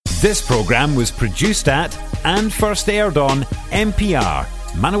This programme was produced at and first aired on MPR,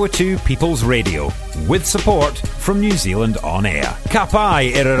 Manawatu People's Radio, with support from New Zealand On Air. Ka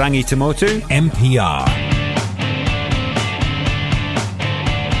pai Irarangi Tamotu, MPR.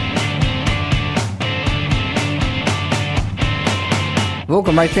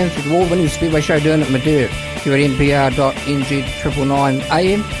 Welcome, mate. Thanks to the award-winning Speedway show doing it in Madeira. Here at NPR.NZ999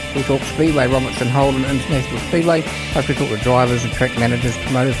 AM, we talk Speedway, Robertson Holden International Speedway. Plus we talk to drivers and track managers,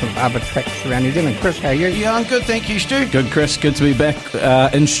 promoters from other tracks around New Zealand. Chris, how are you? Yeah, I'm good, thank you, Stu. Good, Chris. Good to be back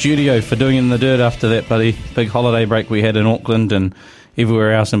in studio for Doing in the Dirt after that bloody big holiday break we had in Auckland and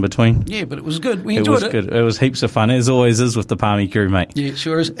everywhere else in between. Yeah, but it was good. We enjoyed it. It was good. It was heaps of fun, as always is with the Palmy crew, mate. Yeah, it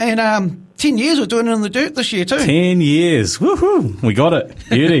sure is. And 10 years we're doing it in the dirt this year too. 10 years. Woohoo! We got it.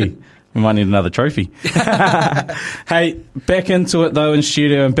 Beauty. We might need another trophy. Hey, back into it though in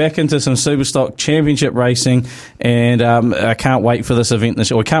studio and back into some Superstock Championship racing, and I can't wait for this event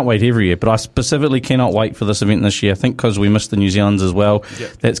this year. Well, I can't wait every year, but I specifically cannot wait for this event this year. I think because we missed the New Zealanders as well.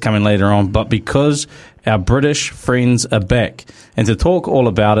 Yep. That's coming later on, but because our British friends are back. And to talk all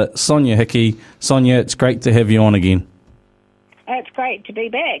about it, Sonia Hickey. Sonia, it's great to have you on again. It's great to be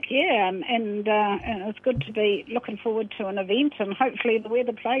back, yeah, and it's good to be looking forward to an event, and hopefully the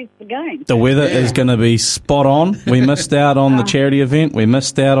weather plays the game. The weather is going to be spot on. We missed out on the charity event. We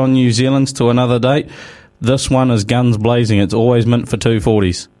missed out on New Zealand's to another date. This one is guns blazing. It's always meant for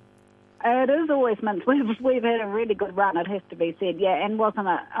 240s. It is always meant. We've had a really good run, it has to be said, yeah, and wasn't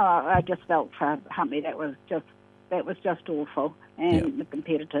it? I just felt for Huntley that was just awful, and the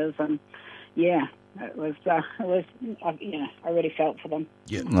competitors, and yeah. It was, I really felt for them.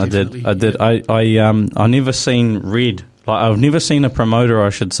 Yeah, I did. I never seen Red. Like, I've never seen a promoter, I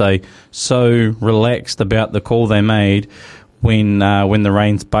should say, so relaxed about the call they made when the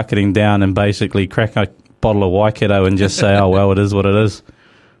rain's bucketing down and basically crack a bottle of Waikato and just say, oh, well, it is what it is.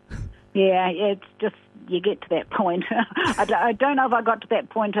 Yeah, it's just, you get to that point. I don't know if I got to that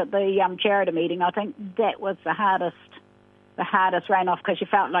point at the charity meeting. I think that was the hardest rain off because you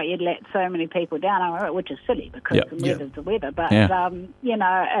felt like you'd let so many people down, which is silly because the weather's the weather. But, it's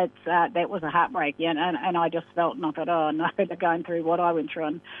that was a heartbreak, and I just felt, and I thought, oh, no, they're going through what I went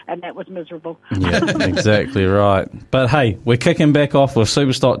through, and that was miserable. Yeah, exactly right. But, hey, we're kicking back off with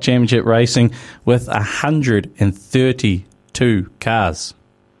Superstock Championship Racing with 132 cars.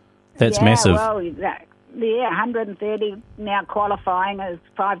 That's massive. Well, 130 now qualifying. There's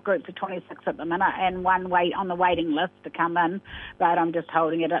 5 groups of 26 at the minute and one wait on the waiting list to come in, but I'm just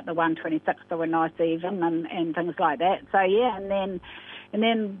holding it at the 126 so we're nice even and things like that. So yeah, and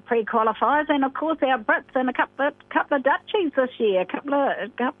then pre-qualifiers and of course our Brits and a couple of Dutchies this year, a couple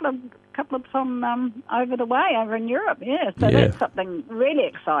of from over the way over in Europe. Yeah, so that's something really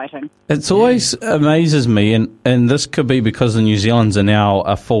exciting. It's always amazes me, and this could be because the New Zealand's are now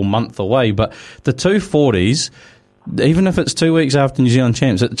a full month away, but the 240s, even if it's 2 weeks after New Zealand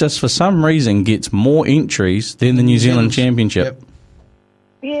champs, it just for some reason gets more entries than the New Zealand Championship. Yep.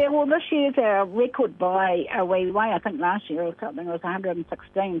 Yeah, well, this year's our record by a wee way. I think last year or something was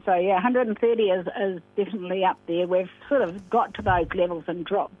 116. So, 130 is definitely up there. We've sort of got to those levels and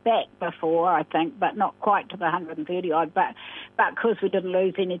dropped back before, I think, but not quite to the 130-odd. But because we didn't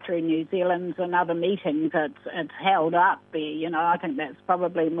lose any through New Zealand's and other meetings, it's held up there. I think that's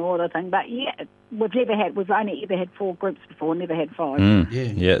probably more the thing. But, we've only ever had 4 groups before, never had 5.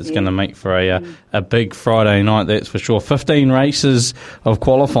 It's going to make for a big Friday night, that's for sure. 15 races of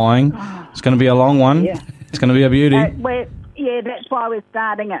qualifying. It's going to be a long one. Yeah. It's going to be a beauty. That's why we're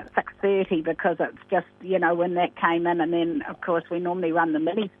starting at 6:30 because it's just, when that came in, and then, of course, we normally run the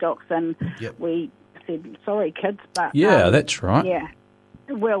mini stocks, and we said, sorry, kids, but... Yeah, that's right. Yeah.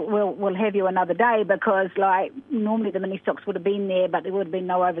 We'll have you another day because, normally the mini stocks would have been there, but there would have been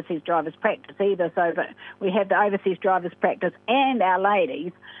no overseas drivers practice either. So, but we had the overseas drivers practice and our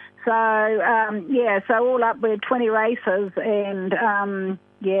ladies. So, so all up, we had 20 races, and,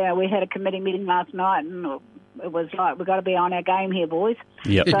 we had a committee meeting last night, and it was like, we've got to be on our game here, boys.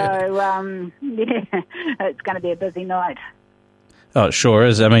 Yep. So, it's going to be a busy night. Oh, it sure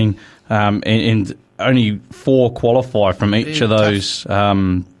is. I mean, and only 4 qualify from each of those. I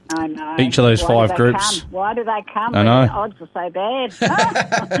know. Each of those 5 groups. Why do they come? I know. The odds are so bad.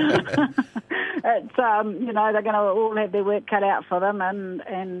 It's they're going to all have their work cut out for them.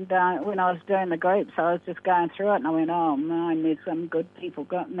 And when I was doing the groups, I was just going through it, and I went, oh man, there's some good people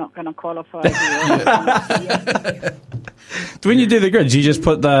not going to qualify. When you do the grids, you just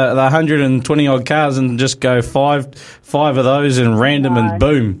put the 120 odd cars and just go five of those and random and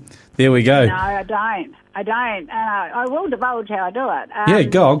boom, there we go. No, I don't. I don't. I will divulge how I do it. Yeah,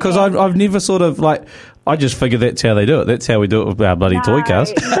 go on, because I've never sort of, like, I just figure that's how they do it. That's how we do it with our bloody toy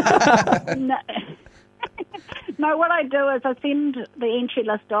cars. No. No, what I do is I send the entry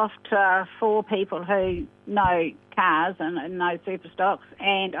list off to 4 people who know cars and know super stocks,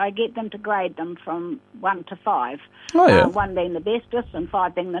 and I get them to grade them from 1 to 5. Oh, yeah. 1 being the bestest and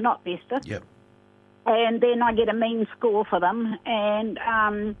 5 being the not bestest. Yep. And then I get a mean score for them, and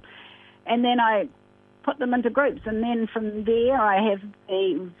then I put them into groups, and then from there I have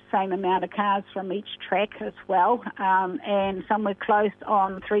the same amount of cars from each track as well, and somewhere close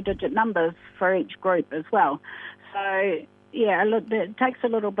on 3-digit numbers for each group as well. So, yeah, it takes a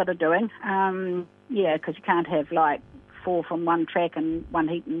little bit of doing, because you can't have, like, 4 from one track and 1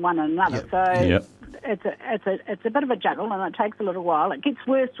 heat and 1 in another. Yep. So it's a bit of a juggle, and it takes a little while. It gets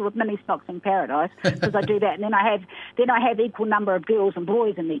worse with mini stocks in Paradise because I do that, and then I have equal number of girls and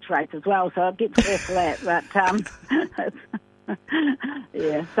boys in each race as well, so it gets worse for that. But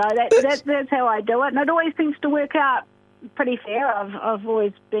yeah, so that's how I do it, and it always seems to work out pretty fair. I've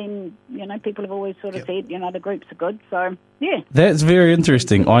always been, people have always sort of said, the groups are good. So yeah, that's very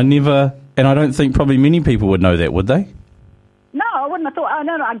interesting. I don't think probably many people would know that, would they? No, I wouldn't have thought.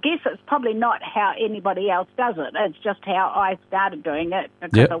 No, I guess it's probably not how anybody else does it. It's just how I started doing it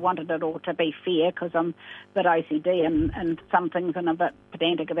because I wanted it all to be fair because I'm a bit OCD and some things and a bit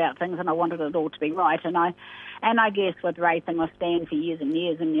pedantic about things, and I wanted it all to be right. And I guess with racing, I stand for years and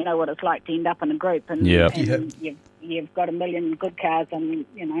years, and you know what it's like to end up in a group, and you've got a million good cars, and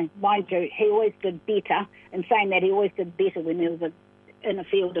mind you, he always did better. And saying that, he always did better when there was in a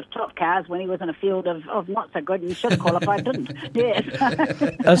field of top cars, when he was in a field of not so good and should have qualified, didn't. Yes.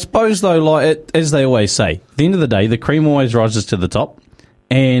 I suppose, though, like as they always say, at the end of the day, the cream always rises to the top.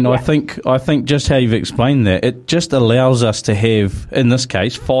 And I think just how you've explained that, it just allows us to have, in this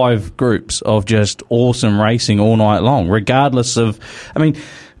case, 5 groups of just awesome racing all night long, regardless of,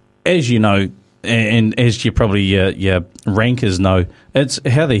 as you know, and as you probably your rankers know, it's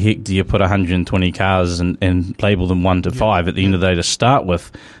how the heck do you put 120 cars and label them 1 to 5 at the end of the day to start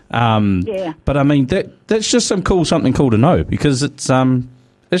with? But that's just something cool to know, because it's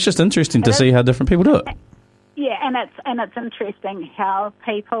just interesting to see how different people do it. Yeah, and it's interesting how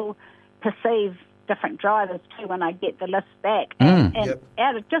people perceive different drivers too when I get the list back. And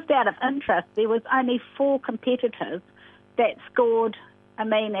out of interest, there was only 4 competitors that scored a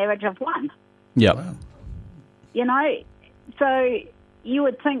mean average of 1. Yeah. Wow. So you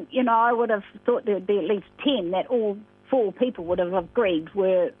would think, I would have thought there would be at least 10 that all 4 people would have agreed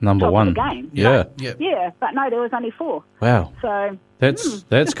were number top 1 of the game. Yeah. Yeah, but no, there was only 4. Wow. So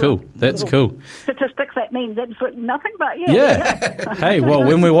that's cool. That's cool. Statistics, that means absolutely nothing, but yeah. Hey, well,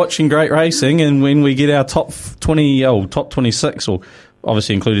 when we're watching great racing and when we get our top 26, or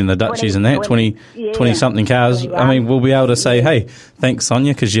obviously including the Dutchies and that, 20-something cars, 21. We'll be able to say, hey, thanks,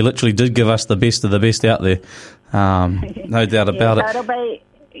 Sonia, because you literally did give us the best of the best out there. No doubt about it. It'll be,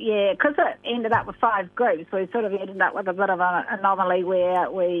 because it ended up with 5 groups, we sort of ended up with a bit of an anomaly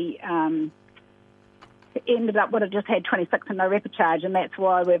where we ended up would have just had 26 and no repechage, and that's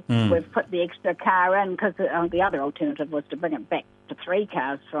why we've put the extra car in, because the other alternative was to bring it back to 3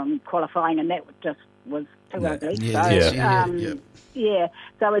 cars from qualifying, and that just was too ugly.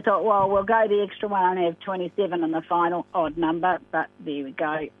 So we thought, well, we'll go the extra one and have 27 in the final, odd number, but there we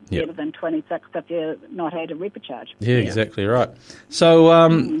go, better than 26 if you've not had a repechage. Yeah, exactly right. So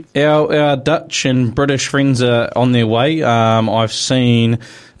our Dutch and British friends are on their way. I've seen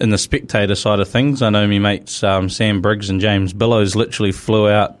in the spectator side of things, I know my mates Sam Briggs and James Billows literally flew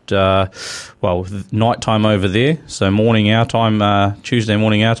out, night time over there, so morning our time, Tuesday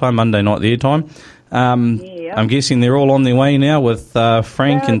morning our time, Monday night their time. I'm guessing they're all on their way now with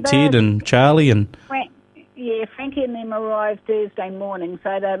Frank and Ted and Charlie and... Frankie and them arrived Thursday morning,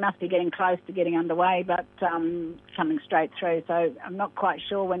 so they must be getting close to getting underway, but coming straight through. So I'm not quite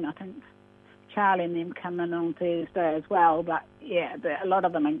sure when. I think Charlie and them come in on Thursday as well, but a lot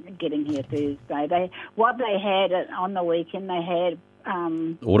of them are getting here Thursday. What they had on the weekend, they had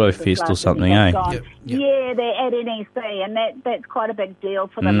Autofest or something, eh? Yeah, they're at NEC, and that's quite a big deal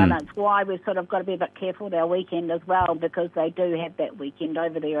for them, and that's why we've sort of got to be a bit careful with our weekend as well, because they do have that weekend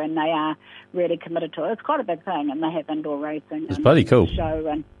over there, and they are really committed to it. It's quite a big thing, and they have indoor racing. It's bloody cool. Show,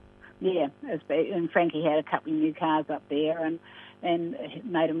 and Frankie had a couple of new cars up there, and it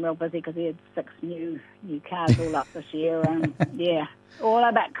made him real busy because he had 6 new cars all up this year, and all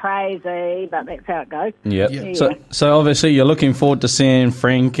a bit crazy, but that's how it goes. Yeah. So obviously you're looking forward to seeing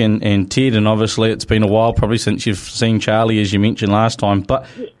Frank and Ted, and obviously it's been a while probably since you've seen Charlie, as you mentioned last time. But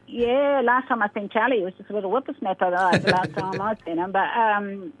Yeah, last time I seen Charlie, he was just a little whippersnapper the last time I seen him. But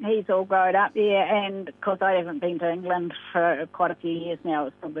he's all grown up, and of course I haven't been to England for quite a few years now.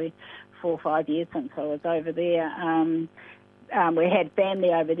 It's probably 4 or 5 years since I was over there. We had family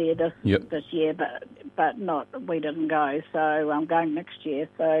over there this year, but we didn't go. So I'm going next year.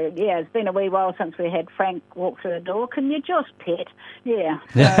 So yeah, it's been a wee while since we had Frank walk through the door. Can you just pet? Yeah.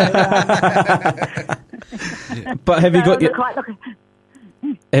 So, but have you got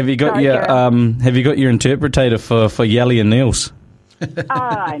your interpreter for Yelly and Niels?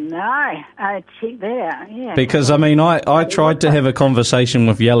 Oh no! Check that out. Yeah. Because I tried to have a conversation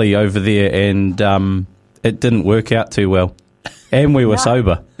with Yelly over there, and it didn't work out too well. And we were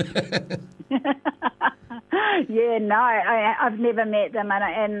sober. Yeah, no, I've never met them,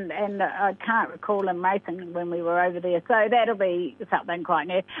 and I can't recall them racing when we were over there. So that'll be something quite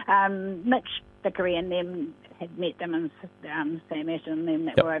new. Mitch Vickery and them had met them, and Sam Ashton and them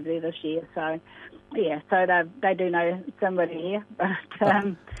that were over there this year. So yeah, so they do know somebody here, but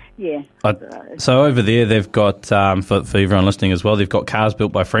yeah. So over there, they've got for everyone listening as well, they've got cars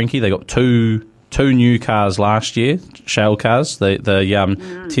built by Frankie. They got two new cars last year, shale cars, the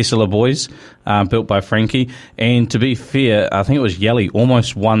Tesla boys, built by Frankie. And to be fair, I think it was Yelly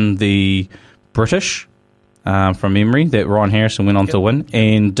almost won the British from memory that Ryan Harrison went on to win.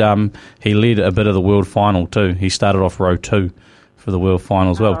 And he led a bit of the world final too. He started off row 2 for the world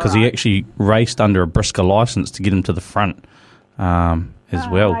final as well, because he actually raced under a Brisker licence to get him to the front. As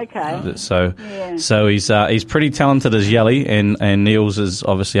well, okay. So he's pretty talented as Yelly, and Niels is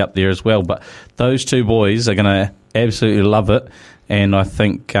obviously up there as well. But those two boys are going to absolutely love it, and I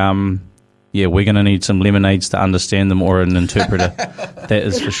think we're going to need some lemonades to understand them, or an interpreter. That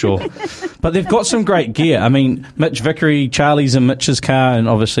is for sure. But they've got some great gear. I mean, Mitch Vickery, Charlie's in Mitch's car, and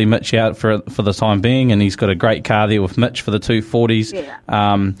obviously Mitch out for the time being, and he's got a great car there with Mitch for the 240s. Yeah.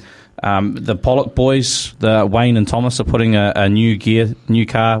 The Pollock boys, the Wayne and Thomas, are putting a new car, new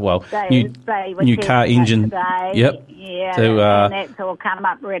car engine. Today. Yep. Yeah, and that's all come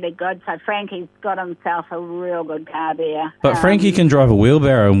up really good. So Frankie's got himself a real good car there. But Frankie can drive a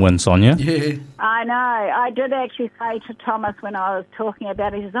wheelbarrow and win, Sonia. Yeah. I know. I did actually say to Thomas when I was talking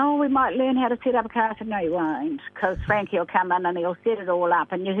about it, he says, we might learn how to set up a car. I said, no, you won't, because Frankie will come in and he'll set it all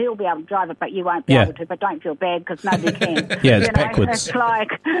up, and he'll be able to drive it, but you won't be able to. But don't feel bad, because nobody can. Yeah, it's backwards. It's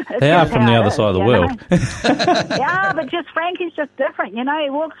like... They are from the other side of the world. Yeah, but Frankie's just different. He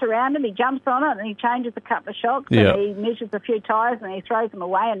walks around and he jumps on it and he changes a couple of shocks and he measures a few tyres and he throws them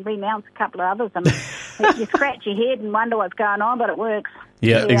away and remounts a couple of others, and you scratch your head and wonder what's going on, but it works.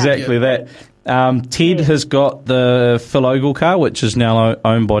 Yeah, exactly that. Ted has got the Phil Ogle car, which is now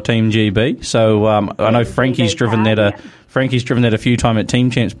owned by Team GB. So I know Frankie's driven that. Frankie's driven that a few times at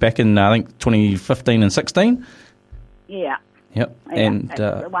Team Champs back in I think 2015 and 16. Yeah. Yep. Yeah, and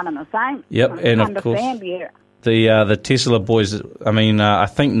one and the same. Yep, and of course the Tesla boys. I mean, I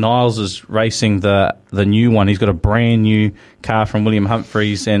think Niles is racing the new one. He's got a brand new car from William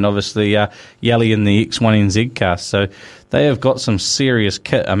Humphreys, and obviously Yelly in the X1NZ car. So they have got some serious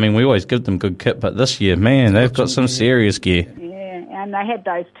kit. I mean, we always give them good kit, but this year, man, they've got some serious gear. Yeah, and they had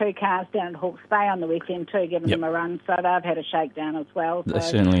those 2 cars down at Hawke's Bay on the weekend too, giving them a run. So they've had a shakedown as well. They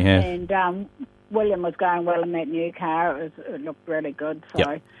certainly have. And William was going well in that new car. It looked really good.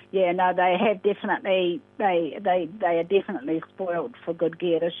 So yeah, no, they have definitely they are definitely spoilt for good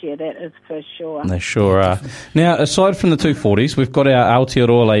gear this year. That is for sure. They sure are. Now, aside from the 240s, we've got our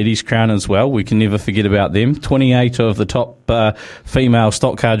Aotearoa Ladies Crown as well. We can never forget about them. 28 of the top female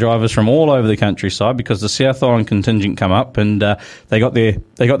stock car drivers from all over the countryside, because the South Island contingent come up and they got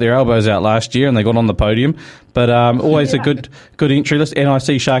their elbows out last year and they got on the podium. But always a good entry list. And I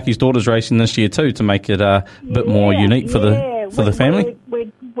see Sharky's daughters racing this year too, to make it a bit more unique for the family.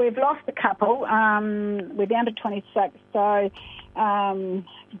 We've lost a couple. We're down to 26. So tow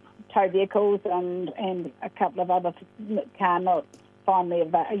vehicles and a couple of other car not finally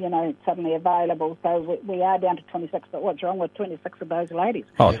suddenly available. So we are down to 26. But what's wrong with 26 of those ladies?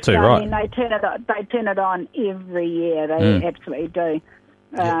 Oh, too right. I mean, they turn it on every year. They absolutely do.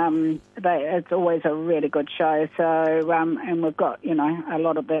 It's always a really good show. So, and we've got, a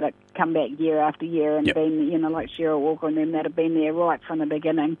lot of that come back year after year and been, like Cheryl Walker and them that have been there right from the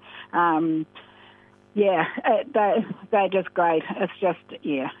beginning. They're just great. It's just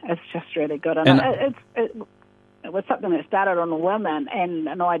really good. And it was something that started on a whim and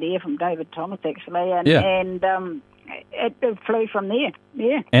an idea from David Thomas, actually. And it flew from there.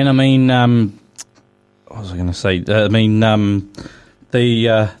 Yeah. And I mean, what was I going to say?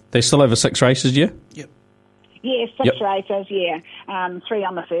 They still over 6 races, yeah? Yep. Yeah, 6 races, 3 on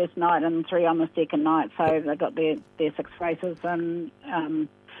the first night and 3 on the second night. So they got their 6 races, and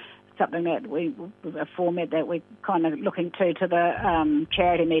something that a format that we're kind of looking to the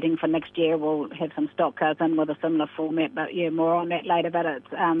charity meeting for next year. We'll have some stock cars in with a similar format, but yeah, more on that later. But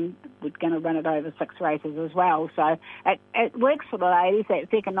it's we're going to run it over 6 races as well, so it works for the ladies. That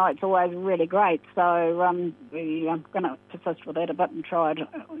second night's always really great, so I'm going to persist with that a bit and try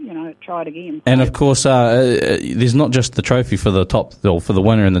it again. And of course, there's not just the trophy for the for the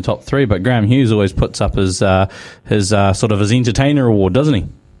winner in the top 3, but Graham Hughes always puts up his sort of his entertainer award, doesn't he?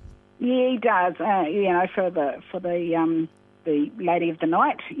 Yeah, he does. For the lady of the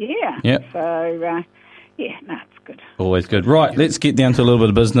night. Yeah. Yep. So it's good. Always good. Right, let's get down to a little bit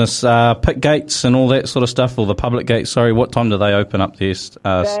of business. Pit gates and all that sort of stuff, or the public gates. Sorry, what time do they open up there?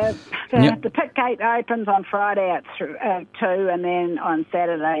 The pit gate opens on Friday at 2, and then on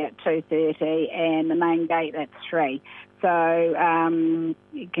Saturday at 2:30, and the main gate at 3. So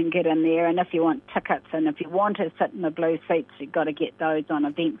you can get in there, and if you want tickets and if you want to sit in the blue seats, you've got to get those on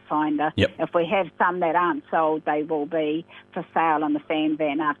Event Finder. Yep. If we have some that aren't sold, they will be for sale on the fan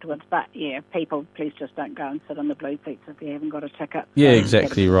van afterwards. But, yeah, people, please just don't go and sit in the blue seats if you haven't got a ticket. Yeah,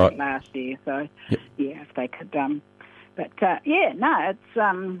 exactly right. Last year, so, yep. Yeah, if they could... it's...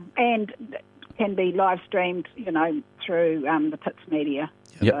 and can be live streamed, through the Pits Media.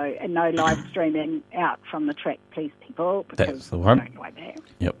 Yep. So, and no live streaming out from the track, please, people, because that's the one. We don't like that.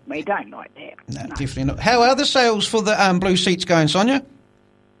 Yep. We don't like that. No, definitely not. How are the sales for the blue seats going, Sonia?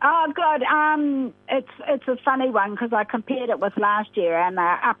 Oh, good. It's a funny one because I compared it with last year, and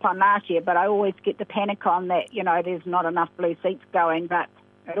they're up on last year, but I always get the panic on that, there's not enough blue seats going, but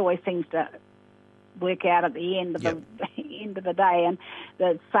it always seems to work out at the end of the end of the day, and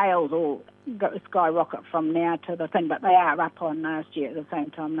the sales all skyrocket from now to the thing, but they are up on last year at the same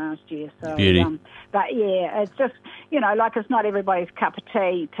time last year. So, beauty. But yeah, it's just it's not everybody's cup of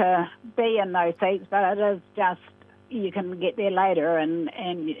tea to be in those seats, but it is just you can get there later and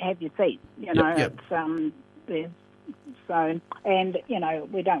have your seat. Yep. It's so, and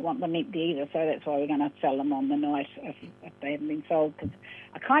we don't want them empty either, so that's why we're going to sell them on the night if they haven't been sold, because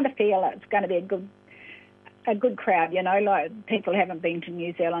I kind of feel it's going to be a good crowd, like people haven't been to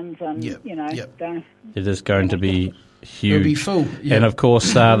New Zealand, and it is going to be huge. It'll be full. Yep. And of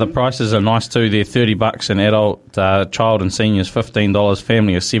course, the prices are nice too. They're $30 an adult, child and seniors $15,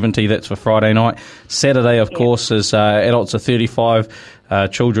 family is $70. That's for Friday night. Saturday, of course, is adults are $35.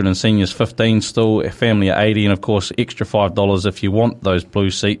 Children and seniors $15 still, family at $80, and of course extra $5 if you want those blue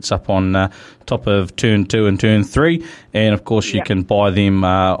seats up on top of turn 2 and turn 3, and of course you can buy them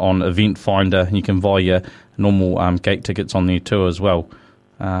on Event Finder. You can buy your normal gate tickets on there too as well.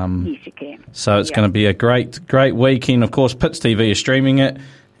 Yes, you can. So it's going to be a great weekend. Of course, Pits TV is streaming it,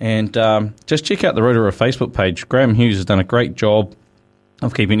 and just check out the Rotorua Facebook page. Graham Hughes has done a great job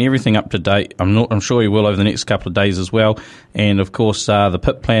of keeping everything up to date. I'm sure he will over the next couple of days as well. And, of course, the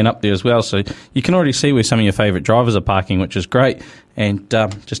pit plan up there as well. So you can already see where some of your favourite drivers are parking, which is great. And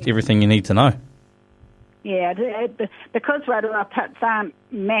just everything you need to know. Yeah, because Rotorua pits aren't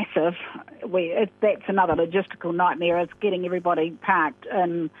massive, that's another logistical nightmare, is getting everybody parked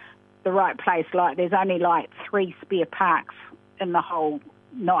in the right place. Like, there's only, 3 spare parks in the whole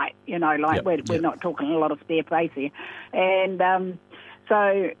night, we're not talking a lot of spare place here. And...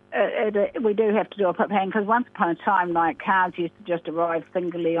 So we do have to do a pit plan, because once upon a time, cars used to just arrive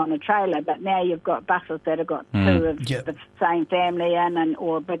singly on a trailer, but now you've got buses that have got 2 of the same family in,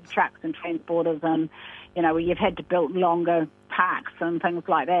 or big trucks and transporters, and you've had to build longer parks and things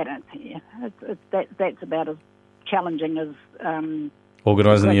like that. That's about as challenging as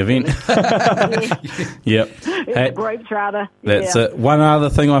organising the event. Yep. The groups, rather. That's it. One other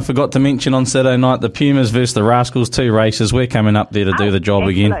thing I forgot to mention on Saturday night, the Pumas versus the Rascals, 2 races. We're coming up there to do the job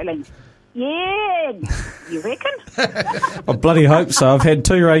absolutely. Again. Yeah. You reckon? I bloody hope so. I've had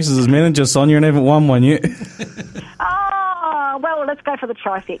 2 races as manager, Sonia, and haven't won one yet. Oh, well, let's go for the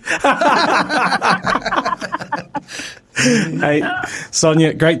trifecta. Hey,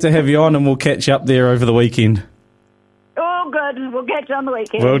 Sonia, great to have you on, and we'll catch up there over the weekend. Good. We'll catch you on the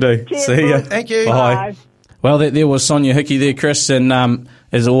weekend. Will do. Cheers, see ya. Thank you. Bye. Well, there was Sonia Hickey there, Chris, and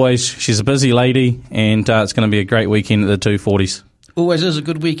as always, she's a busy lady, and it's going to be a great weekend at the 240s. Always is a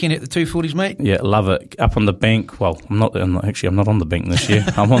good weekend at the 240s, mate. Yeah, love it. Up on the bank. Well, I'm not on the bank this year.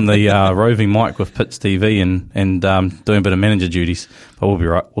 I'm on the roving mic with Pits TV and doing a bit of manager duties. But we'll be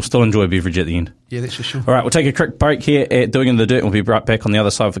right. We'll still enjoy a beverage at the end. Yeah, that's for sure. All right, we'll take a quick break here at Doing in the Dirt, and we'll be right back on the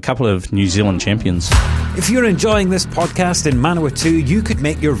other side with a couple of New Zealand champions. If you're enjoying this podcast in Manawatu, you could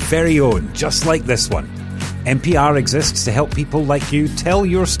make your very own, just like this one. NPR exists to help people like you tell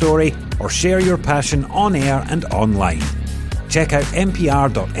your story or share your passion on air and online. Check out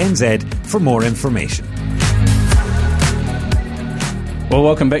npr.nz for more information. Well,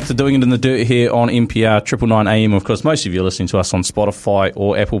 welcome back to Doing It in the Dirt here on NPR 999 AM. Of course, most of you are listening to us on Spotify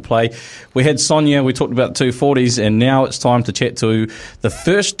or Apple Play. We had Sonia, we talked about 240s, and now it's time to chat to the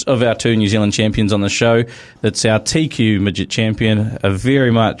first of our two New Zealand champions on the show. That's our TQ midget champion, a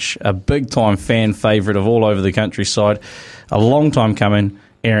very much a big-time fan favourite of all over the countryside. A long time coming,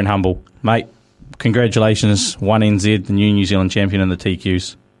 Aaron Humble. Mate, congratulations, 1NZ, the new New Zealand champion in the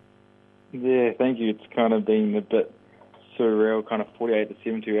TQs. Yeah, thank you. It's kind of been a bit surreal, kind of 48 to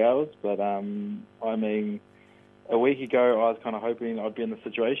 72 hours, but I mean, a week ago I was kind of hoping I'd be in the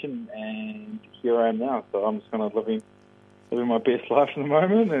situation, and here I am now. So I'm just kind of living my best life at the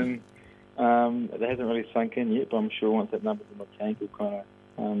moment, and it hasn't really sunk in yet, but I'm sure once that number's in the tank, it'll kind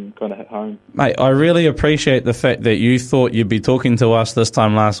of hit home. Mate, I really appreciate the fact that you thought you'd be talking to us this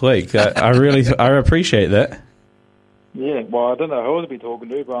time last week. I appreciate that. Yeah, well, I don't know who I'll be talking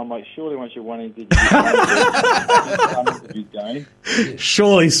to, but I'm like, surely once you're 1NZ, interviews going.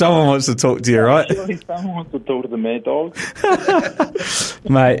 Surely someone wants to talk to you, right? Surely someone wants to talk to the Mad Dogs.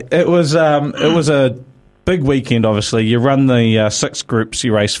 Mate, it was a big weekend, obviously. You run the 6 groups,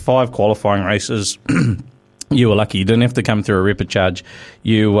 you race 5 qualifying races. You were lucky. You didn't have to come through a repechage.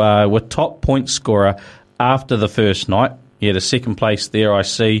 You were top point scorer after the first night. You had a second place there, I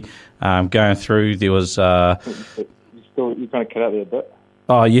see. Going through, there was... You kind of cut out there a bit.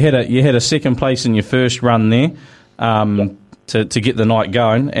 Oh, you had a second place in your first run there to get the night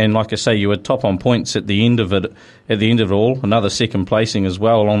going, and like I say, you were top on points at the end of it. At the end of it all, another second placing as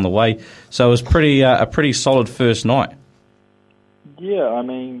well along the way. So it was a pretty solid first night. Yeah, I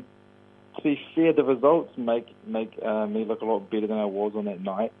mean, to be fair, the results make me look a lot better than I was on that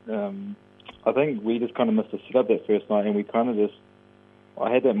night. I think we just kind of missed the setup that first night, and we kind of just. I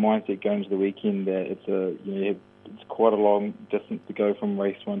had that mindset going into the weekend that it's quite a long distance to go from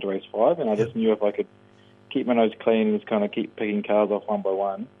race 1 to race 5, and I just knew if I could keep my nose clean and just kind of keep picking cars off one by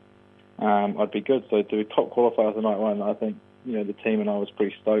one, I'd be good. So to top qualifiers the night one, I think the team and I was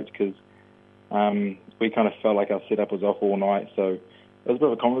pretty stoked because we kind of felt like our setup was off all night, so it was a bit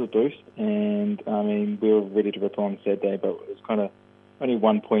of a confidence boost, and I mean we were ready to rip on Saturday, but it was kind of only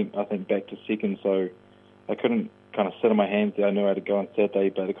 1 point I think back to second, so I couldn't kind of sit on my hands there. I knew I had to go on Saturday,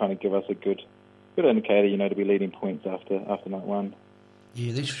 but to kind of give us a good indicator, to be leading points after night one.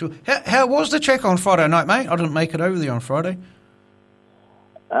 Yeah, that's sure. How was the track on Friday night, mate? I didn't make it over there on Friday.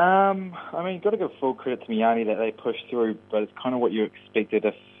 I mean, you've got to give full credit to Miani that they pushed through, but it's kind of what you expected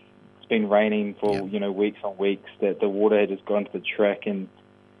if it's been raining for, weeks on weeks, that the water had just gone to the track and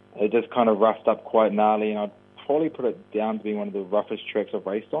it just kind of roughed up quite gnarly, and I'd probably put it down to being one of the roughest tracks I've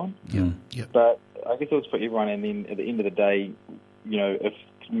raced on. Yeah. But I guess it was for everyone, and then at the end of the day, if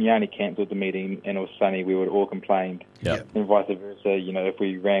Miani cancelled the meeting and it was sunny, we would all complain. Yeah. And vice versa, if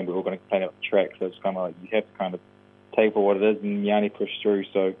we ran, we were all going to complain about the track. So it's kind of like you have to kind of take for what it is, and Miani pushed through.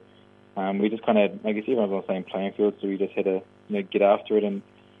 So we just kind of, I guess everyone's on the same playing field, so we just had to get after it and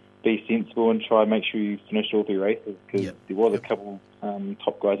be sensible and try and make sure you finished all 3 races, because there was a couple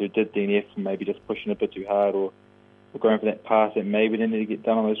top guys who did DNF and maybe just pushing a bit too hard or going for that pass that maybe didn't need to get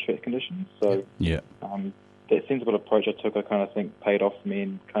done on those track conditions. So that sensible approach I took, I kind of think paid off for me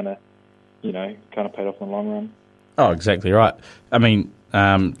and kind of paid off in the long run. Oh, exactly right. I mean,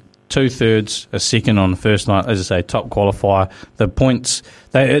 2/3, a second on the first night, as I say, top qualifier. The points,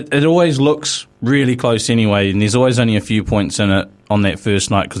 it always looks really close anyway, and there's always only a few points in it on that first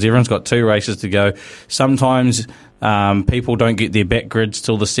night because everyone's got 2 races to go. Sometimes people don't get their back grids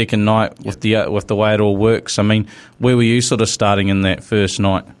till the second night with the way it all works. I mean, where were you sort of starting in that first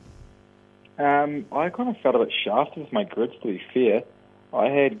night? I kind of felt a bit shafted with my grids, to be fair. I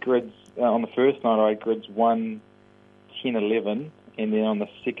had grids, on the first night I had grids 1, 10, 11, and then on the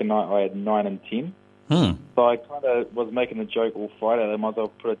second night I had 9 and 10. So I kind of was making the joke all Friday that I might as well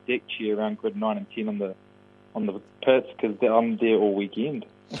put a deck chair around grid 9 and 10 on the pits because I'm there all weekend.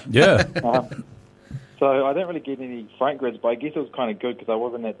 Yeah. So I didn't really get any front grids, but I guess it was kind of good because I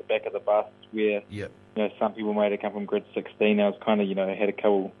wasn't at the back of the bus where some people might have come from grid 16. I was kind of had a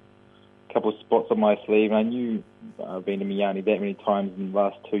couple spots on my sleeve, and I knew I've been to Miani that many times in the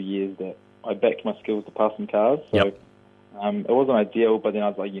last 2 years that I backed my skills to pass some cars. So it wasn't ideal, but then I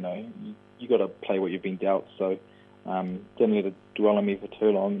was like, you got to play what you've been dealt. So didn't let it dwell on me for too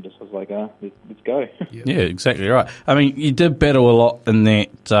long, and just was like, let's go. Yeah, exactly right. I mean, you did battle a lot in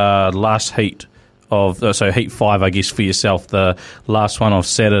that last heat so heat 5, I guess, for yourself, the last one of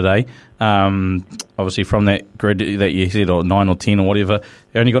Saturday. Obviously from that grid that you said, or 9 or 10 or whatever,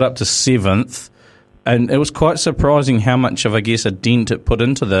 you only got up to 7th, and it was quite surprising how much of, I guess, a dent it put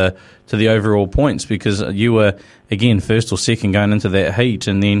into the overall points, because you were, again, first or second going into that heat,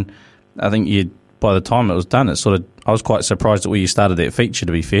 and then I think by the time it was done, it sort of I was quite surprised at where you started that feature,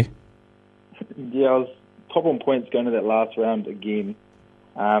 to be fair. Yeah, I was top on points going to that last round again.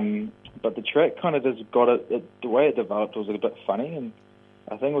 But the track kind of just got it, the way it developed was a bit funny, and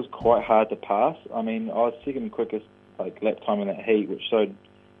I think it was quite hard to pass. I mean, I was second quickest lap time in that heat, which showed,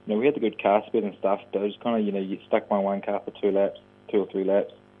 we had the good car speed and stuff, but it was kind of, you stuck by one car for 2 or 3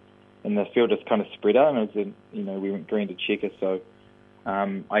 laps, and the field just kind of spread out, and it was, we went green to checker, so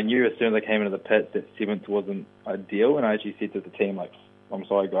I knew as soon as I came into the pits that 7th wasn't ideal, and I actually said to the team, I'm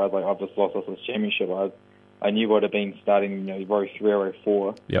sorry guys, I've just lost this championship. I knew I'd have been starting, row 3 or row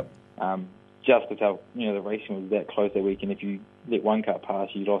 4. Yep. Just to tell, the racing was that close that week, and if you let one car pass,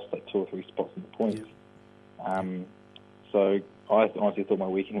 you lost 2 or 3 spots in the points. Yeah. So I honestly thought my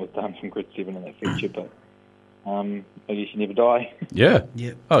weekend was done from grid 7 in that feature, but I guess you never die. Yeah.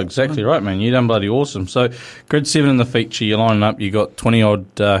 Yep. Oh, exactly right, man. You done bloody awesome. So grid 7 in the feature, you're lining up, you got 20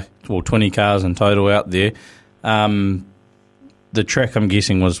 cars in total out there. The track, I'm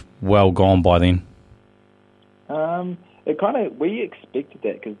guessing, was well gone by then. We expected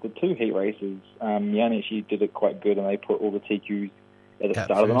that because the 2 heat races, Jan actually did it quite good, and they put all the TQs at the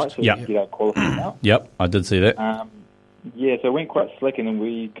start of the night, so we could get our qualifying out. Yep, I did see that. So it went quite slick, and then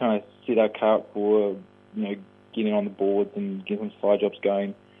we kind of set our car up for, getting on the boards and getting some side jobs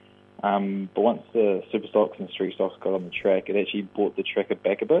going. But once the super stocks and street stocks got on the track, it actually brought the tracker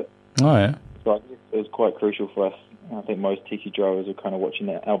back a bit. Oh, yeah. So I guess it was quite crucial for us. I think most TQ drivers were kind of watching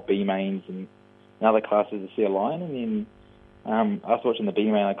our B mains and other classes to see a line, and then us watching the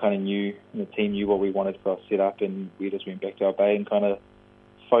B main, I kind of knew, and the team knew what we wanted for our setup, and we just went back to our bay and kind of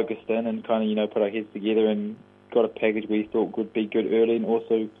focused in and kind of, put our heads together and got a package we thought would be good early and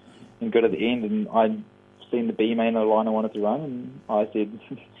also good at the end. And I'd seen the B main, the line I wanted to run, and I said,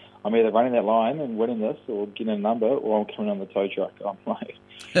 I'm either running that line and winning this or getting a number, or I'm coming on the tow truck. I'm like,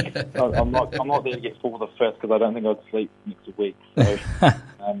 I'm not there to get fourth or fifth because I don't think I'd sleep next week. So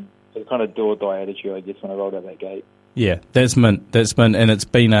it's kind of do or die attitude, I guess, when I rolled out that gate. Yeah, that's mint, and it's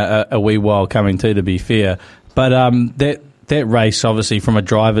been a wee while coming too, to be fair. But that race, obviously, from a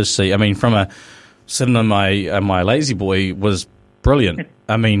driver's seat, I mean, from sitting on my lazy boy, was brilliant.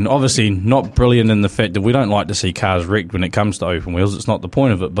 I mean, obviously not brilliant in the fact that we don't like to see cars wrecked when it comes to open wheels. It's not the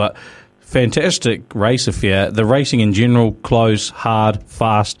point of it, but fantastic race affair. The racing in general, close, hard,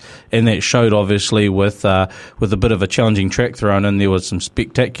 fast, and that showed obviously with a bit of a challenging track thrown in. There was some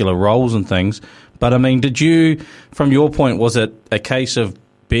spectacular rolls and things. But I mean, did you, from your point, was it a case of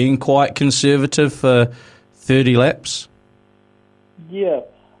being quite conservative for 30 laps? Yeah,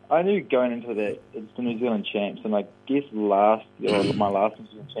 I knew going into that, it's the New Zealand Champs, and I guess my last New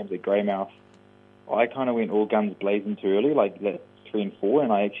Zealand Champs at Greymouth, I kind of went all guns blazing too early, like lap 3 and 4,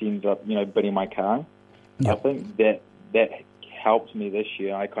 and I actually ended up, bidding my car. Yep. I think that helped me this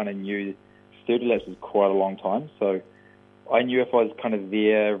year. I kind of knew 30 laps was quite a long time, so I knew if I was kind of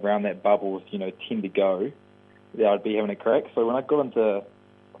there around that bubble with, 10 to go, that I'd be having a crack. So when I got into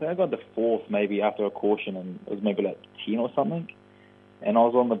fourth maybe after a caution, and it was maybe like 10 or something, and I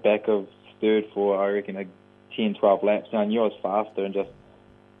was on the back of third for, I reckon, 10, 12 laps, and I knew I was faster, and just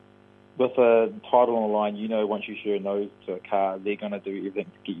with a title on the line, once you shoot a nose to a car, they're going to do everything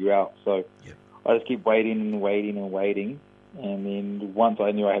to get you out. So yep. I just keep waiting, and then once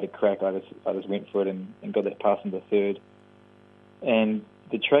I knew I had a crack, I just went for it and got that pass into third. And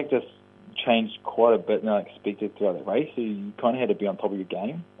the track just changed quite a bit than I expected throughout the race, so you kind of had to be on top of your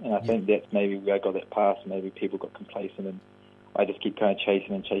game. And I think that's maybe where I got that pass. Maybe people got complacent, and I just keep kind of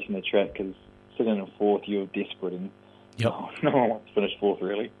chasing the track, because sitting in fourth, you're desperate, and no one wants to finish fourth,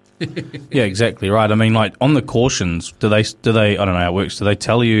 really. Yeah, exactly right. I mean, like on the cautions, do they? I don't know how it works. Do they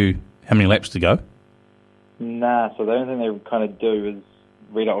tell you how many laps to go? Nah. So the only thing they kind of do is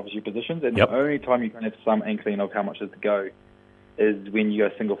read out obviously positions, and the only time you kind of have some inkling of how much is to go is when you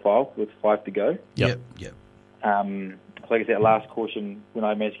go single file with 5 to go. Yep. Like I said, last caution, when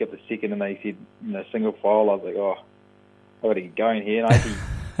I managed to get the second and they said, single file, I was like, I've got to get going here. And I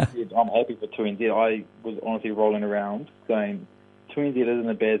said, I'm happy for 2NZ. I was honestly rolling around saying, 2NZ isn't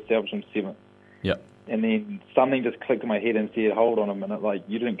a bad salvage from 7th. Yep. And then something just clicked in my head and said, hold on a minute, like,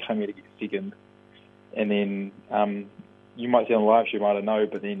 you didn't come here to get second. And then you might see on the live stream, I don't know,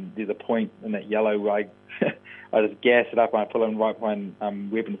 but then there's a point in that yellow where I just gas it up and I pull in right behind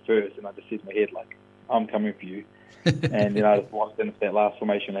Webben first, and I just said in my head, like, I'm coming for you. And then I just walked into that last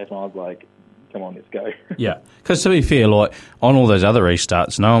formation lap, and I was like, come on, let's go. Yeah, because to be fair, like, on all those other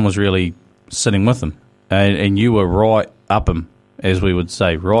restarts, no one was really sitting with them. And you were right up him, as we would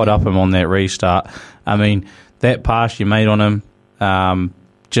say, right up him on that restart. I mean, that pass you made on him,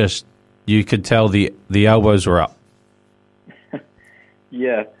 just, you could tell the elbows were up.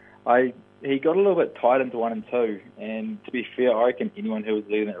 Yeah, I he got a little bit tied into 1 and 2. And to be fair, I reckon anyone who was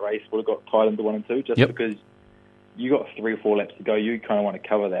leading that race would have got tied into 1 and 2 just because you got 3 or 4 laps to go. You kind of want to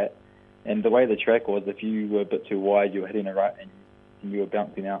cover that. And the way the track was, if you were a bit too wide, you were hitting a rut and you were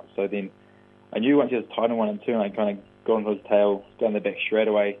bouncing out. So then I knew once he was tied in 1 and 2, and I kind of got on his tail down the back straight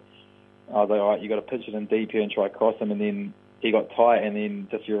away. I was like, all right, you got to pitch it in deep here and try to cross him. And then he got tight, and then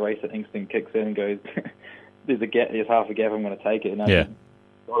just your racer instinct kicks in and goes, there's a gap, there's half a gap, I'm going to take it. And I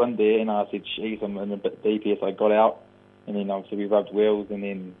got in there, and I said, geez, I'm in a bit deep here. So I got out, and then obviously we rubbed wheels, and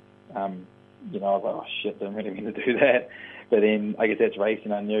then, I was like, oh shit, didn't really mean to do that. But then I guess that's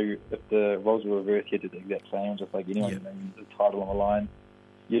racing. I knew if the roles were reversed, you did the exact same, just like anyone who's a title on the line.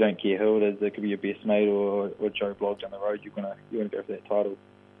 You don't care who it is. It could be your best mate or Joe Blogg down the road. You're gonna go for that title.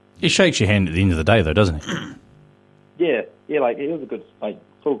 He shakes your hand at the end of the day, though, doesn't he? Yeah. Like it was a good,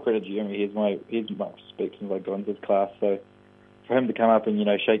 full credit to Jeremy. He's my respect since I got into his class. So for him to come up and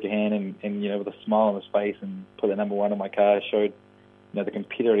shake your hand and with a smile on his face and put that number 1 in my car showed the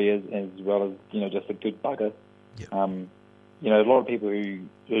competitor he is, as well as just a good bugger. Yep. A lot of people who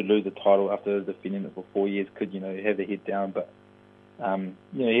lose the title after defending it for 4 years could have their head down, but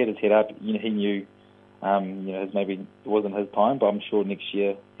he had his head up. He knew, maybe it wasn't his time, but I'm sure next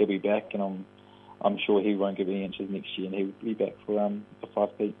year he'll be back, and I'm sure he won't give any inches next year, and he'll be back for the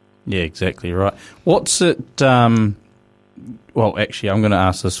 5-peat. Yeah, exactly right. What's it? Well, actually, I'm going to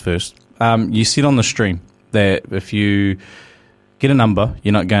ask this first. You said on the stream that if you get a number,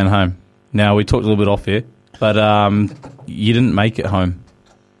 you're not going home. Now, we talked a little bit off here, but you didn't make it home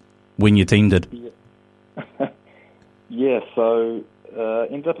when your team did. Yeah, so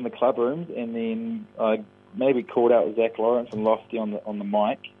ended up in the club rooms, and then I maybe called out Zach Lawrence and Lofty on the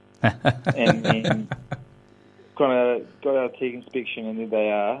mic, and then kind of got out a tech inspection, and there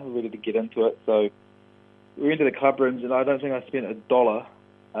they are, ready to get into it. So we went to the club rooms, and I don't think I spent $1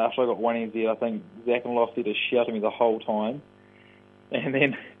 after I got 1 NZ. I think Zach and Lofty just shouted at me the whole time, and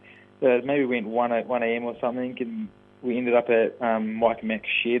then maybe went 1 a.m. or something, and we ended up at Mike Mack's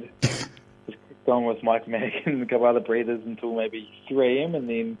shed. Gone with Mike Mack and a couple other breeders until maybe 3 a.m. and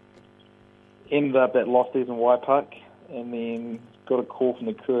then ended up at Lofty's in Waipark, and then got a call from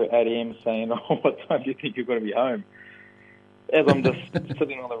the crew at 8 a.m. saying, oh, what time do you think you're going to be home? As I'm just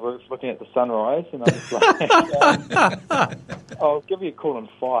sitting on the roof looking at the sunrise, and I'm just like, I'll give you a call in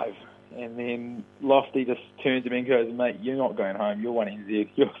 5. And then Lofty just turns to me and goes, mate, you're not going home, you're 1 NZ,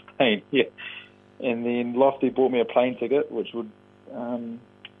 you're staying here. And then Lofty bought me a plane ticket, which would...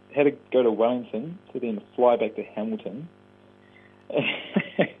 had to go to Wellington to then fly back to Hamilton.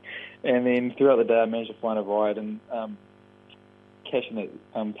 And then throughout the day I managed to find a ride and cash in that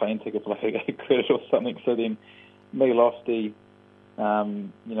plane ticket for like a credit or something. So then me, Lofty,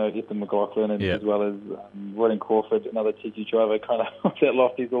 Ethan McLaughlin, and as well as Royden Crawford, another TG driver, kind of was at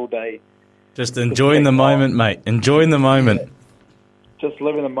Lofty's all day. Just enjoying the moment, mate. Enjoying the moment. Just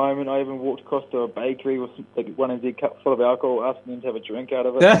living the moment. I even walked across to a bakery with like 1 NZ cup full of alcohol, asking them to have a drink out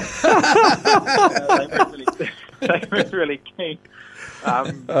of it. They were really keen.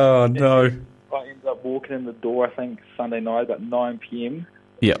 Oh, no. I ended up walking in the door, I think, Sunday night about 9 p.m.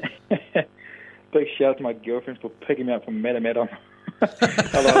 Yep. Big shout out to my girlfriends for picking me up from Matamata.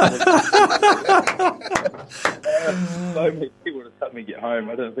 So many people just helped me get home.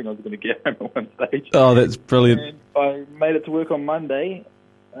 I didn't think I was going to get home at one stage. Oh, that's brilliant. And I made it to work on Monday,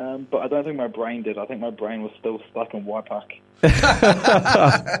 but I don't think my brain did. I think my brain was still stuck in Waipark.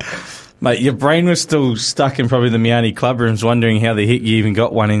 Mate, your brain was still stuck in probably the Miani club rooms wondering how the heck you even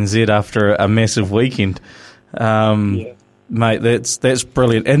got 1 NZ after a massive weekend. Mate, that's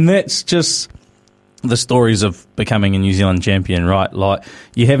brilliant. And that's just the stories of becoming a New Zealand champion, right? Like,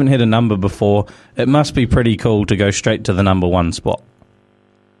 you haven't had a number before. It must be pretty cool to go straight to the number 1 spot.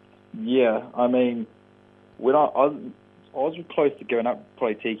 Yeah, I mean, when I was close to going up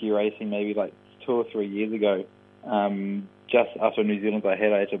probably TQ racing maybe like 2 or 3 years ago. Just after New Zealand I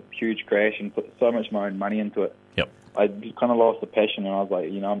had a huge crash and put so much of my own money into it. Yep. I kind of lost the passion, and I was like,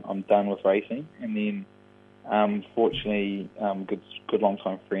 I'm done with racing. And then, fortunately, good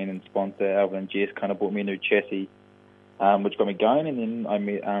long-time friend and sponsor, Alvin and Jess, kind of bought me a new chassis, which got me going. And then I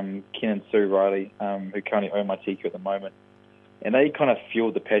met Ken and Sue Riley, who currently own my TQ at the moment. And they kind of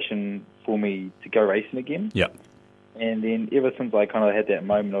fueled the passion for me to go racing again. Yep. And then ever since I kind of had that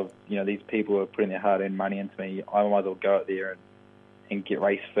moment of, these people are putting their hard-earned money into me, I might as well go out there and get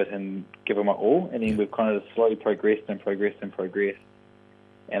race fit and give them my all. And then we've kind of slowly progressed. And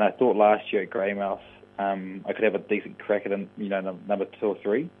I thought last year at Greymouth, I could have a decent crack at number 2 or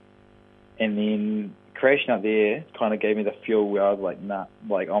 3. And then crashing out there kind of gave me the fuel where I was like, nah,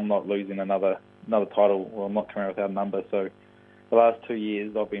 like I'm not losing another title, or I'm not coming out without a number. So the last 2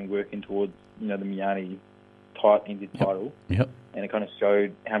 years I've been working towards, the Miani NZ title. Yep. And it kind of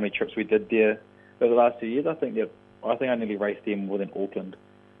showed how many trips we did there over the last 2 years. I think I nearly raced there more than Auckland.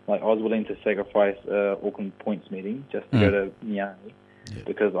 Like, I was willing to sacrifice Auckland points meeting just to go to Miani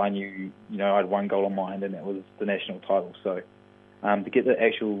because I knew, I had one goal in mind, and that was the national title. So to get the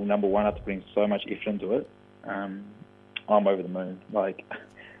actual number one after putting so much effort into it, I'm over the moon. Like,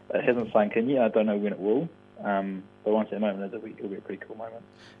 it hasn't sunk in yet. I don't know when it will. But once that moment is, it'll be a pretty cool moment.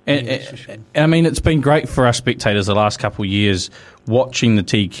 And I mean, it's been great for us spectators the last couple of years watching the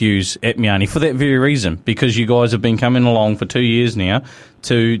TQs at Miani for that very reason, because you guys have been coming along for 2 years now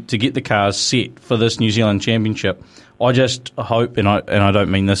to get the cars set for this New Zealand Championship. I just hope, and I don't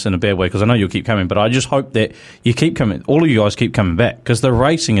mean this in a bad way because I know you'll keep coming, but I just hope that you keep coming, all of you guys keep coming back, because the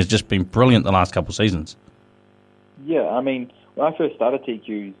racing has just been brilliant the last couple of seasons. Yeah, I mean, when I first started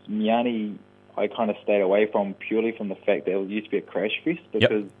TQs, Miani I kind of stayed away from purely from the fact that it used to be a crash fest,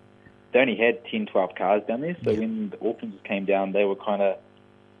 because they only had 10, 12 cars down there. So when the Aucklands came down, they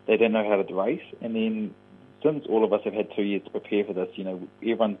didn't know how to race. And then since all of us have had 2 years to prepare for this,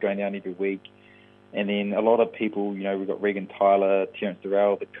 everyone's going down every week. And then a lot of people, we've got Regan Tyler, Terence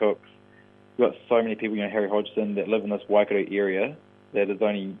Durrell, the Cooks. We've got so many people, Harry Hodgson, that live in this Waikato area that is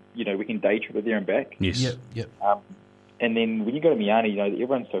only, we can day trip there and back. Yes. Yep. And then when you go to Miani,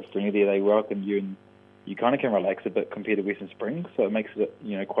 everyone's so friendly there. They welcome you, and you kind of can relax a bit compared to Western Springs, so it makes it,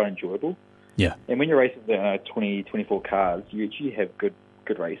 quite enjoyable. Yeah. And when you're racing 20, 24 cars, you actually have good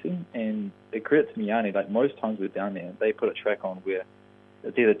racing. And it credits Miani, like most times we're down there, they put a track on where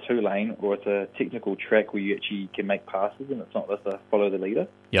it's either 2-lane or it's a technical track where you actually can make passes, and it's not just a follow the leader.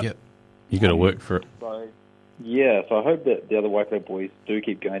 Yep. You got to work for it. So I hope that the other Waikato boys do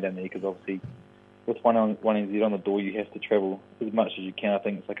keep going down there, because obviously with one NZ on the door, you have to travel as much as you can. I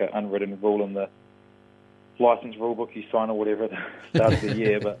think it's like an unwritten rule in the license rule book you sign or whatever at the start of the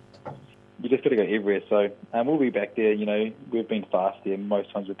year, but you just got to go everywhere. So we'll be back there. We've been fast there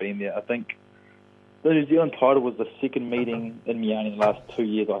most times we've been there. I think the New Zealand title was the second meeting in Miani in the last 2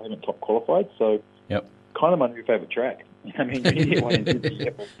 years I haven't top qualified, so kind of my new favourite track. I mean, you get one NZ, you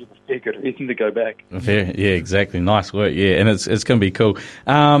have a fair good reason to go back. Yeah, exactly. Nice work, yeah, and it's going to be cool.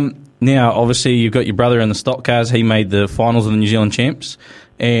 Now, obviously, you've got your brother in the stock cars. He made the finals of the New Zealand Champs,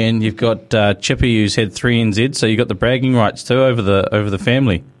 and you've got Chippy, who's had 3 NZ, so you've got the bragging rights too over the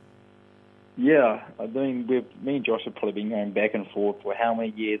family. Yeah, I mean, me and Josh have probably been going back and forth for how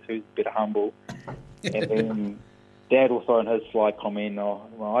many years, who's better humble. And then Dad also in his slide comment,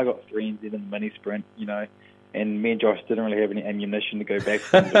 I got 3 NZ in the mini sprint, and me and Josh didn't really have any ammunition to go back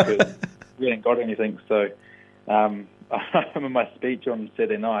to because we hadn't got anything. So I remember my speech on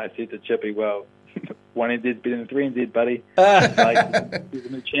Saturday night, I said to Chippy, well, 1 NZ's better than 3 NZ, buddy. Like, he's a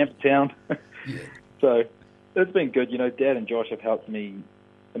new champ of town. So it's been good. Dad and Josh have helped me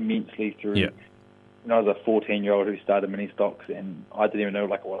immensely through. Yeah. I was a 14-year-old who started mini stocks, and I didn't even know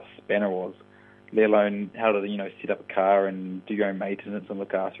what a spanner was, let alone how to set up a car and do your own maintenance and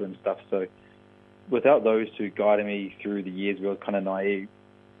look after and stuff. So without those two guiding me through the years where I was kind of naive,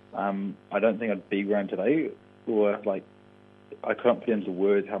 I don't think I'd be where I am today. Or I can't put into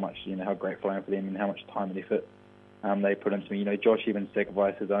words how much how grateful I am for them and how much time and effort they put into me. Josh even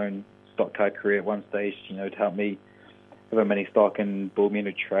sacrificed his own stock car career at one stage, to help me have a mini stock and build me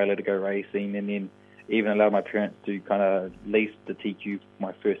into a trailer to go racing, and then even allowed my parents to kind of lease the TQ for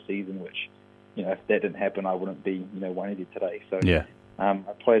my first season, which, if that didn't happen, I wouldn't be, one I did today. So I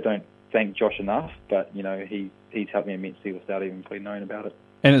probably don't thank Josh enough, but, he's helped me immensely without even being known about it.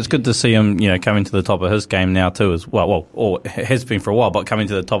 And it's good to see him, coming to the top of his game now too, as well. Or it has been for a while, but coming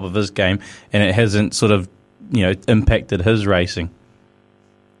to the top of his game, and it hasn't sort of, impacted his racing.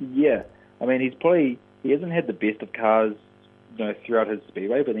 Yeah, I mean, he hasn't had the best of cars, throughout his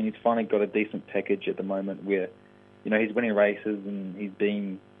speedway, but then he's finally got a decent package at the moment where, he's winning races and he's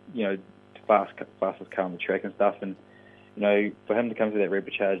been, fastest car on the track and stuff. And, for him to come to that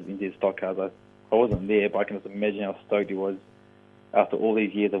Supercharged NZ stock cars, I wasn't there, but I can just imagine how stoked he was after all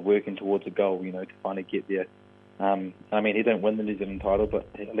these years of working towards a goal, to finally get there. I mean, he didn't win the New Zealand title, but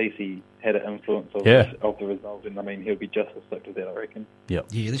at least he had an influence of the result, and I mean, he'll be just as stoked as that, I reckon. Yeah,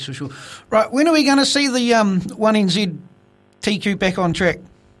 that's for sure. Right, when are we going to see the 1NZ TQ back on track?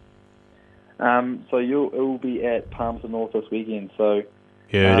 So it will be at Palmerston North this weekend. So,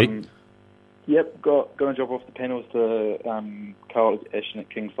 going to drop off the panels to Carl Ashton at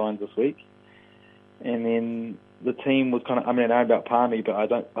King Signs this week, and then the team was kind of about Palmy, but I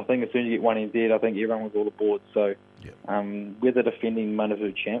think as soon as you get 1NZ, I think everyone was all aboard. So, we're the defending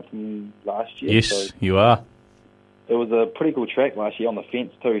Manawatu champ from last year. Yes, so you are. It was a pretty cool track last year on the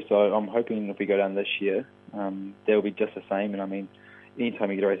fence too. So I'm hoping if we go down this year, they'll be just the same. And I mean, anytime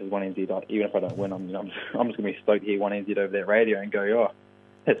you get a race with 1NZ, even if I don't win, I'm just going to be stoked to hear 1NZ over that radio and go, oh,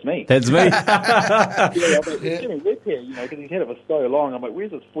 that's me. That's me. Yeah, I'm like, Jimmy Webb here, because he's had it for so long. I'm like, where's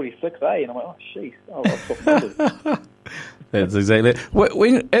this 46A? And I'm like, oh, jeez. Oh, I've swapped numbers. That's exactly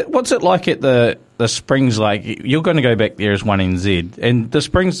it. What's it like at the Springs? Like, you're going to go back there as 1NZ, and the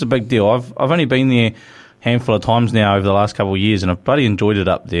Springs is a big deal. I've only been there a handful of times now over the last couple of years, and I've bloody enjoyed it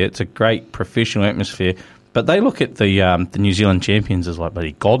up there. It's a great professional atmosphere. But they look at the New Zealand champions as like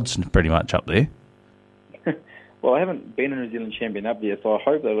bloody gods pretty much up there. Well, I haven't been a New Zealand champion up there, so I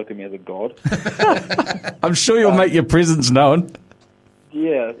hope they look at me as a god. I'm sure you'll make your presence known.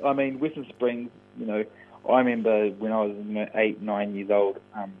 Yeah, I mean, Western Springs, I remember when I was 8, 9 years old,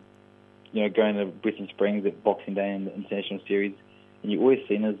 going to Western Springs at Boxing Day in the International Series, and you always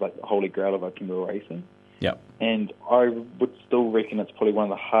seen it as like the holy grail of Kimura racing. Yep. And I would still reckon it's probably one of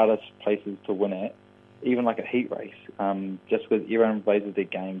the hardest places to win at, even like a heat race, just because everyone raises their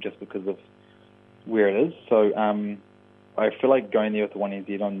game just because of where it is. So I feel like going there with the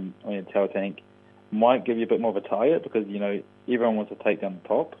 1NZ on your tail tank might give you a bit more of a target because, everyone wants to take down the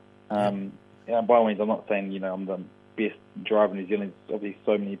top. And by all means, I'm not saying, I'm the best driver in New Zealand. There's obviously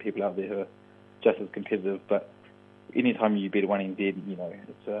so many people out there who are just as competitive, but anytime you beat a 1NZ,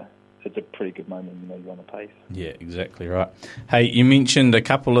 it's a pretty good moment, you're on the pace. Yeah, exactly right. Hey, you mentioned a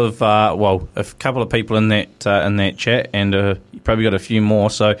couple of people in that chat, and you probably got a few more.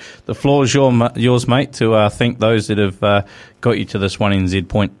 So the floor is yours, mate, to thank those that have got you to this 1NZ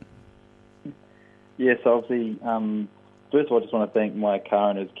point. Yes, obviously. First of all, I just want to thank my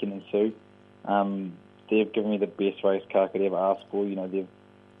car owners, Ken and Sue. They've given me the best race car I could ever ask for. They've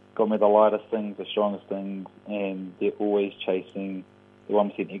got me the lightest things, the strongest things, and they're always chasing the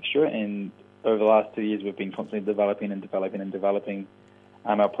 1% extra. And over the last 2 years, we've been constantly developing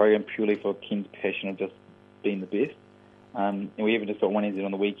our program purely for Ken's passion of just being the best. And we even just got 1NZ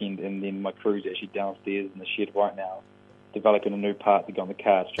on the weekend, and then my crew's actually downstairs in the shed right now developing a new part to go on the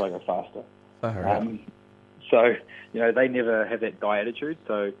car to try to go faster. So, they never have that die attitude.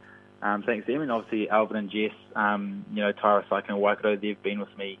 So, thanks to them. And obviously, Alvin and Jess, Tyra Cycling and Waikato, they've been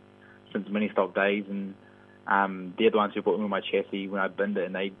with me since mini stock days. And they're the ones who brought me my chassis when I binned it.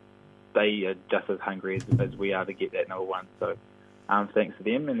 And they are just as hungry as we are to get that number one. So, thanks to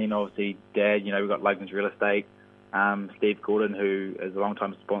them. And then obviously, Dad, we've got Logan's Real Estate, Steve Gordon, who is a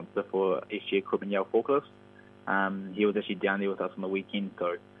long-time sponsor for SG Equipment Yale Forklifts. He was actually down there with us on the weekend. So,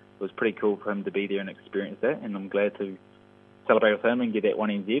 it was pretty cool for him to be there and experience that, and I'm glad to celebrate with him and get that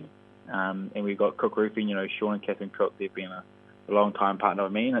 1NZ. And we've got Cook Roofing, Sean and Catherine Cook, they've been a long-time partner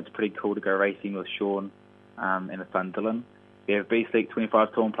of me, and it's pretty cool to go racing with Sean and his son Dylan. We have B-Sleek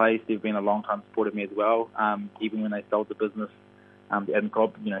 25 Torn Place, they've been a long-time support of me as well, even when they sold the business to Adam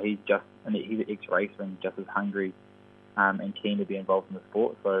Cobb. He's an ex-racer and just as hungry and keen to be involved in the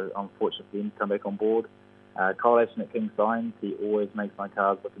sport, so I'm fortunate for him to come back on board. Kyle Ashton at King Signs, he always makes my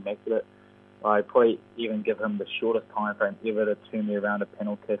cars look immaculate. I probably even give him the shortest time frame ever to turn me around a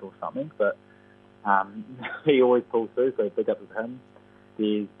panel kit or something, but he always pulls through, so big up with him.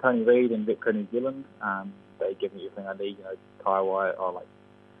 There's Tony Reid and Vetco New Zealand. They give me everything I need, tyre wire, or like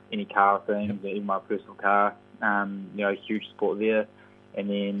any car things, even my personal car. Huge support there. And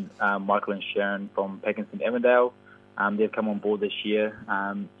then Michael and Sharon from Packenson Avondale, they've come on board this year,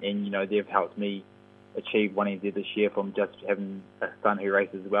 and they've helped me achieve 1NZ this year from just having a son who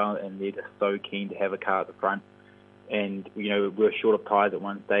races well, and they're just so keen to have a car at the front. And, we were short of tyres at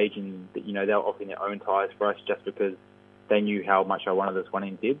one stage, and, they were offering their own tyres for us just because they knew how much I wanted this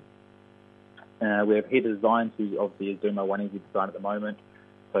 1NZ. We have Head Designs, who obviously is doing my 1NZ design at the moment,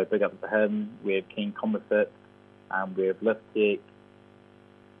 so big up to him. We have King Composites, we have Lift Tech,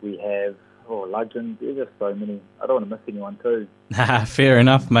 we have Legends. There's just so many. I don't want to miss anyone too. Fair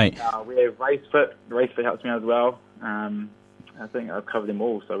enough, mate. We have RaceFit. RaceFit helps me as well. I think I've covered them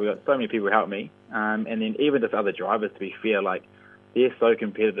all. So we've got so many people who help me. And then even just other drivers, to be fair, like they're so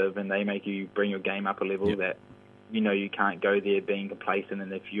competitive and they make you bring your game up a level that, you can't go there being complacent.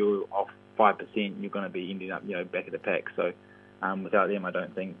 And if you're off 5%, you're going to be ending up, back of the pack. So without them, I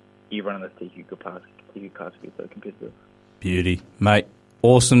don't think everyone in this TQ class would be so competitive. Beauty, mate.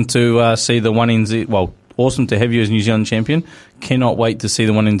 Awesome to see the 1NZ. Well, awesome to have you as New Zealand champion. Cannot wait to see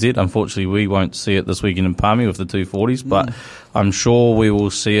the 1NZ. Unfortunately, we won't see it this weekend in Palmy with the 240s, but I'm sure we will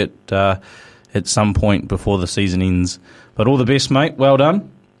see it at some point before the season ends. But all the best, mate. Well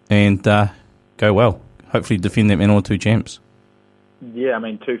done, and go well. Hopefully defend that NR2 champs. Yeah, I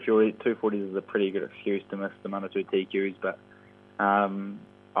mean, 240s is a pretty good excuse to miss the Manawatu TQs, but I'm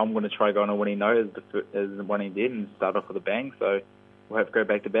going to try go on a winning note as the 1NZ and start off with a bang, so we'll have to go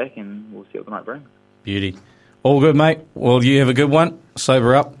back-to-back, and we'll see what the night brings. Beauty. All good, mate. Well, you have a good one.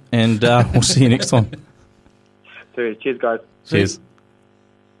 Sober up, and we'll see you next time. Cheers, guys. Cheers.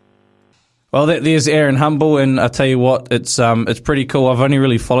 Well, there's Aaron Humble, and I tell you what, it's pretty cool. I've only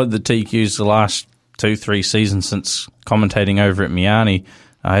really followed the TQs the last 2-3 seasons since commentating over at Miani.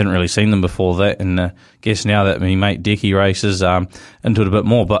 I hadn't really seen them before that, and I guess now that my mate Decky races into it a bit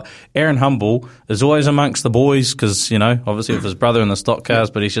more. But Aaron Humble is always amongst the boys because, obviously with his brother in the stock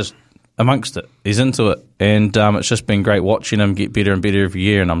cars, but he's just amongst it. He's into it, and it's just been great watching him get better and better every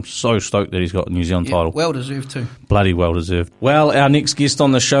year, and I'm so stoked that he's got a New Zealand title. Well deserved too. Bloody well deserved. Well, our next guest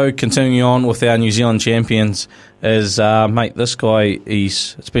on the show, continuing on with our New Zealand champions, is, mate, this guy,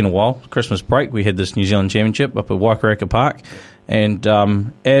 it's been a while, Christmas break, we had this New Zealand championship up at Waikaraka Park, and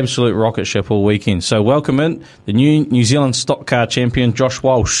absolute rocket ship all weekend. So welcome in the New Zealand stock car champion, Josh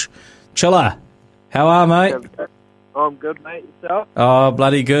Walsh. Chilla, how are, mate? I'm good, mate. Yourself? Oh,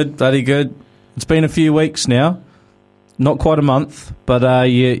 bloody good. It's been a few weeks now. Not quite a month, but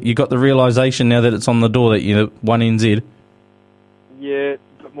you got the realisation now that it's on the door that you won NZ. Yeah, it's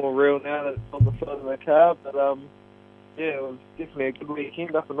a bit more real now that it's on the side of the car, but it was definitely a good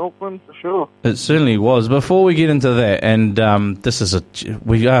weekend up in Auckland, for sure. It certainly was. Before we get into that, and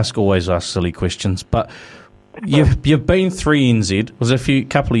we always ask silly questions, but you've been 3 NZ. It was a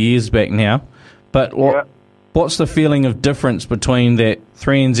couple of years back now, but what's the feeling of difference between that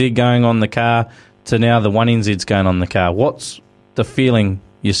 3 NZ going on the car to now the 1 NZ's going on the car? What's the feeling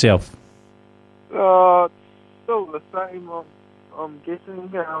yourself? It's still the same, I'm guessing.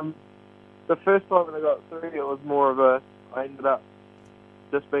 The first time that I got 3, it was more of I ended up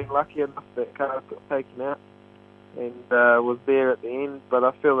just being lucky enough that car got taken out and was there at the end. But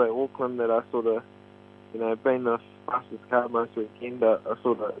I feel that Auckland that I sort of, being the fastest car most weekend, I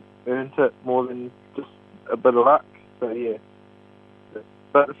sort of earned it more than just a bit of luck, so yeah.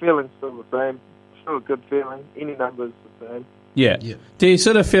 But the feeling's still the same. Still a good feeling. Any number's the same. Yeah. Do you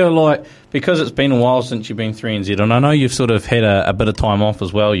sort of feel like, because it's been a while since you've been 3 NZ, and I know you've sort of had a bit of time off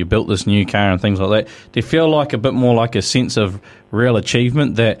as well, you built this new car and things like that, do you feel like a bit more like a sense of real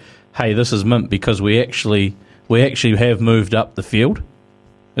achievement that, hey, this is mint because we actually have moved up the field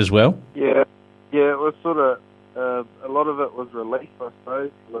as well? Yeah, it was sort of, a lot of it was relief, I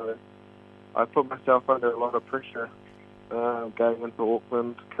suppose. Like, I put myself under a lot of pressure going into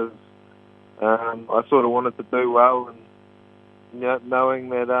Auckland because I sort of wanted to do well, and knowing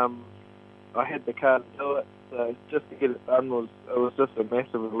that I had the car to do it, so just to get it done was just a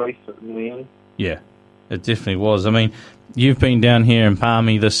massive relief in the end. Yeah, it definitely was. I mean, you've been down here in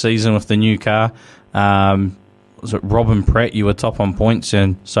Palmy this season with the new car. Was it Robin Pratt? You were top on points,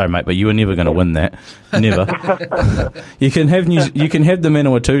 and sorry, mate, but you were never going to win that. Never. You can have the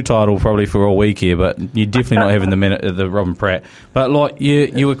Manawatu title probably for all week here, but you're definitely not having the Robin Pratt. But like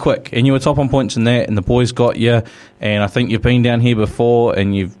you were quick, and you were top on points in that, and the boys got you. And I think you've been down here before,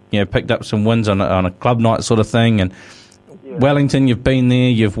 and you've picked up some wins on a club night sort of thing. And Wellington, you've been there,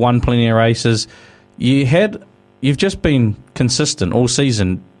 you've won plenty of races. You've just been consistent all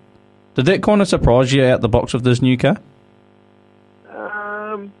season. Did that kind of surprise you out the box with this new car?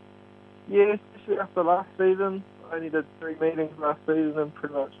 Yeah, especially after last season. I only did 3 meetings last season, and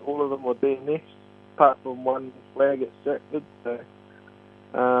pretty much all of them were DNFs, apart from one flag extracted. So,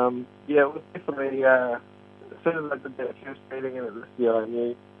 it was definitely, as soon as I did that first meeting in it this year, I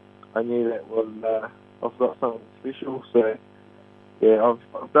knew that was, I've got something special. So, yeah,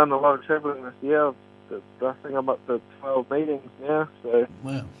 I've done a lot of travelling this year. I think I'm up to 12 meetings now. So.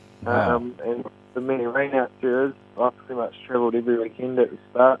 Wow. And the many rain out there is, I pretty much travelled every weekend at the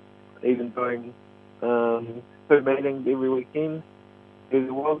start, even doing 2 meetings every weekend as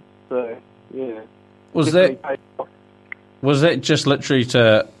it was. So, yeah. Was that just literally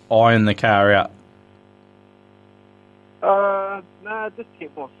to iron the car out? No, just to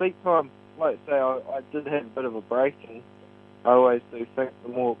get more seat time. Like I say, I did have a bit of a break, and I always do think the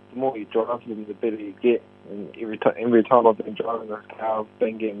more you drive them, the better you get. And every time I've been driving this car, I've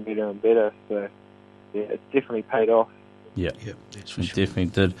been getting better and better. So, yeah, it's definitely paid off. Yeah, that's for it sure. definitely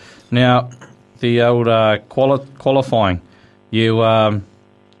did. Now, the old qualifying, you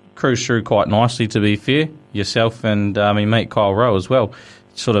cruised through quite nicely, to be fair. Yourself and my mate Kyle Rowe as well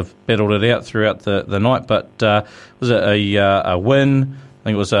sort of battled it out throughout the night. But was it a win? I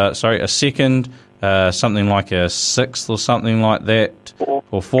think it was a second, something like a 6th or something like that.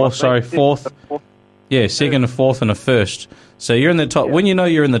 Fourth. Yeah, second, a 4th, and a 1st. So you're in the top. When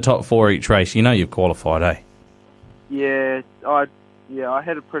you're in the top 4 each race, you've qualified, eh? Yeah, I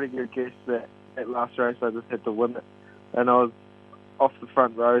had a pretty good guess that last race I just had to win it, and I was off the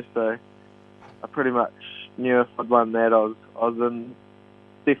front row, so I pretty much knew if I'd won that, I was in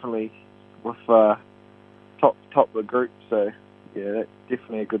definitely with top of the group. So yeah, that's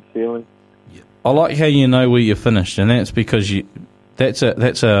definitely a good feeling. I like how you know where you finished, and that's because that's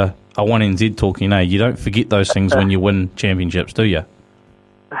a 1NZ talking. You don't forget those things when you win championships, do you?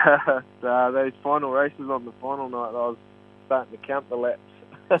 Those final races on the final night, I was starting to count the laps.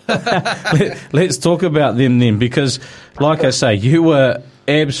 Let's talk about them then, because, like I say, you were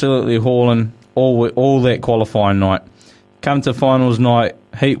absolutely hauling all that qualifying night. Come to finals night,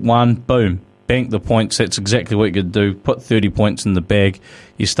 heat 1, boom, bank the points. That's exactly what you could do. Put 30 points in the bag.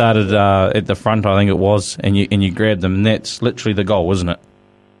 You started at the front, I think it was, and you grabbed them, and that's literally the goal, isn't it?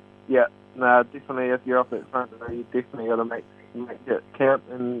 Yeah, no, definitely. If you're off that front row, you definitely got to make it count,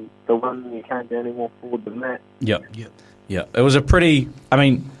 and the one you can't go any more forward than that. Yep. It was a pretty,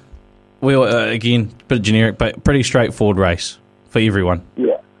 we were, again, a bit generic, but pretty straightforward race for everyone.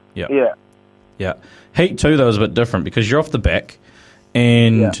 Yeah. Heat 2, though, was a bit different because you're off the back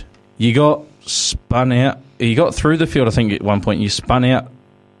and you got spun out. You got through the field, I think, at one point. You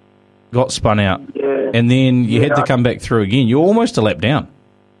got spun out, and then you had to come back through again. You were almost a lap down.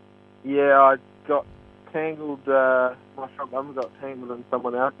 Yeah, I got tangled, my front bumper got tangled in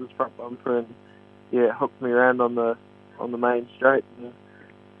someone else's front bumper, and it hooked me around on the main straight. And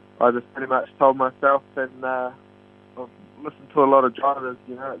I just pretty much told myself, and I've listened to a lot of drivers,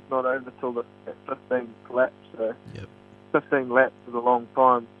 it's not over till the 15th lap, so 15 laps is a long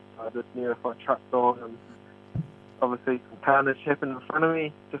time. I just knew if I trucked on, and obviously some carnage happened in front of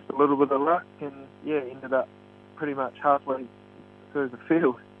me, just a little bit of luck, and ended up pretty much halfway through the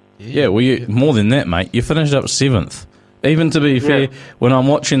field. Yeah, well, more than that, mate. You finished up 7th. Even to be fair, when I'm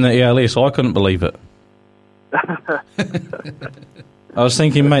watching the ELS, I couldn't believe it. I was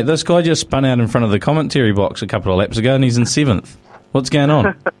thinking, mate, this guy just spun out in front of the commentary box a couple of laps ago, and he's in 7th. What's going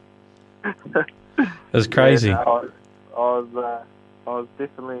on? It's crazy. Yeah, no, I was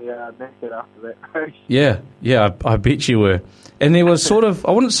definitely knackered after that race. Yeah, I bet you were. And there was sort of,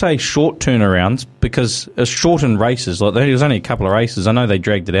 I wouldn't say short turnarounds, because it's shortened races. Like, there was only a couple of races. I know they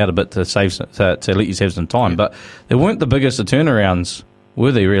dragged it out a bit to let you have some time, but they weren't the biggest of turnarounds,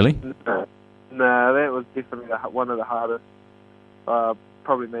 were they, really? No, that was definitely one of the hardest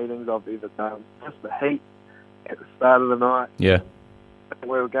probably meetings I've ever done. Just the heat at the start of the night. Yeah. We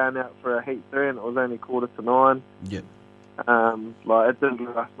were going out for a heat 3, and it was only 8:45. Yep. It didn't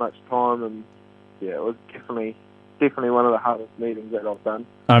give us much time, and it was definitely one of the hardest meetings that I've done.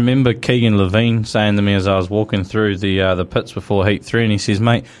 I remember Keegan Levine saying to me as I was walking through the pits before heat 3, and he says,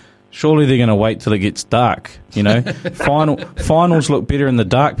 mate, surely they're going to wait till it gets dark, Finals look better in the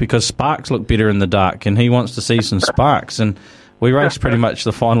dark because sparks look better in the dark, and he wants to see some sparks, and we raced pretty much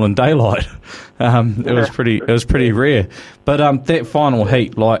the final in daylight. It was pretty rare. But that final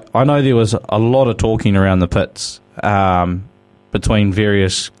heat, I know there was a lot of talking around the pits between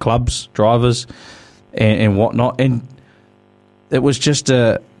various clubs, drivers, and whatnot, and it was just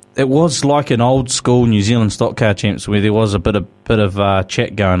it was like an old school New Zealand stock car champs where there was a bit of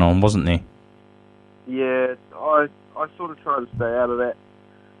chat going on, wasn't there? Yeah, I sort of try to stay out of that.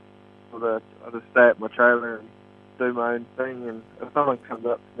 I just stay at my trailer and do my own thing, and if someone comes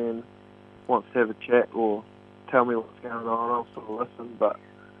up to me and wants to have a chat or tell me what's going on, I'll sort of listen, but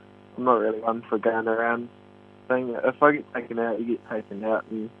I'm not really one for going around saying that if I get taken out, you get taken out,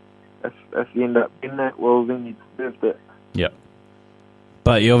 and if you end up in that, well, then you deserved it. Yep.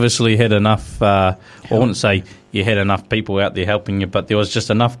 But you obviously had enough, I wouldn't say you had enough people out there helping you, but there was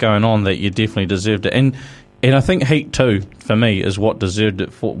just enough going on that you definitely deserved it. And I think Heat 2, for me, is what deserved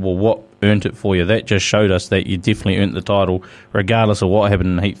it for, what earned it for you. That just showed us that you definitely earned the title, regardless of what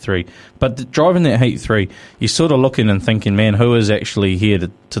happened in Heat 3. But driving that Heat 3, you're sort of looking and thinking, man, who is actually here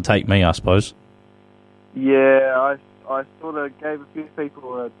to take me, I suppose? Yeah, I sort of gave a few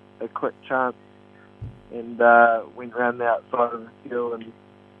people a quick chance and went around the outside of the field.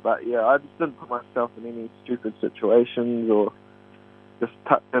 But I just didn't put myself in any stupid situations or just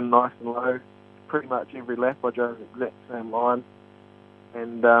tucked in nice and low. Pretty much every lap I drove the exact same line.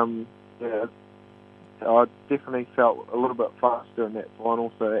 And, I definitely felt a little bit faster in that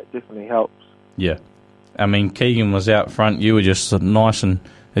final, so that definitely helps. Yeah. I mean, Keegan was out front. You were just nice and,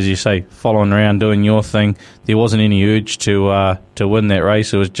 as you say, following around doing your thing. There wasn't any urge to win that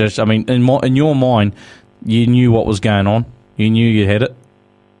race. It was just, I mean, in your mind, you knew what was going on. You knew you had it.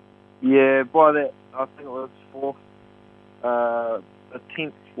 Yeah, by that, I think it was the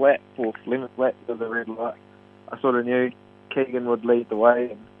 10th lap or 11th lap of the red light. I sort of knew Keegan would lead the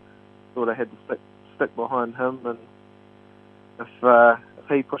way and sort of had to stick behind him. And if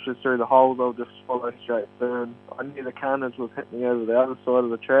he pushes through the holes, I'll just follow straight through. And I knew the carnage was hitting me over the other side of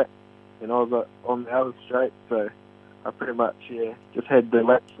the track, and I was on the other straight, so I pretty much just had the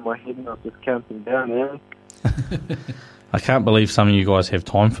laps in my head and I was just counting down there. I can't believe some of you guys have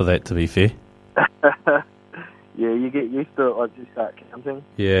time for that, to be fair. Yeah, you get used to it once you start counting.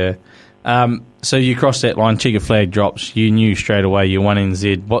 Yeah. So you cross that line, checker flag drops, you knew straight away you won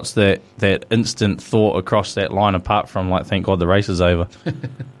NZ. What's that instant thought across that line, apart from, like, thank God the race is over?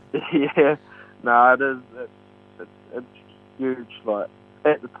 Yeah, no, it is. It's huge. Like,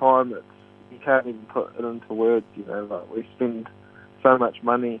 at the time, you can't even put it into words, you know. Like, we spend so much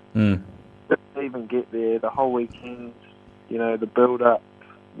money to even get there, the whole weekend, you know, the build-up,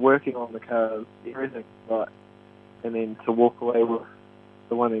 working on the cars, everything, like, and then to walk away with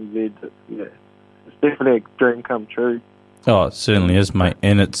the one in Z, it's definitely a dream come true. Oh, it certainly is, mate.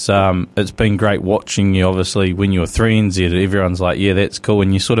 And it's been great watching you, obviously, when you were 3NZ. Everyone's like, yeah, that's cool.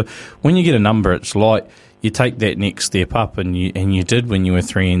 And you sort of, when you get a number, it's like you take that next step up, and you did when you were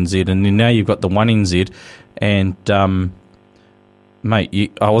 3NZ. And then now you've got the 1NZ. And,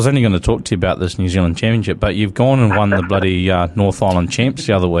 mate, I was only going to talk to you about this New Zealand Championship, but you've gone and won the bloody North Island Champs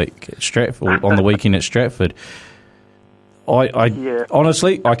the other week at Stratford, on the weekend at Stratford.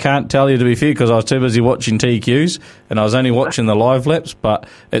 Honestly, I can't tell you, to be fair, because I was too busy watching TQs and I was only watching the live laps, but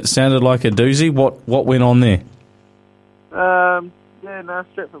it sounded like a doozy. What went on there?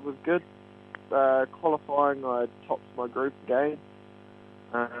 Stratford was good. Qualifying, I topped my group again.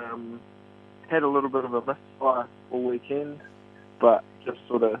 Had a little bit of a misfire all weekend, but just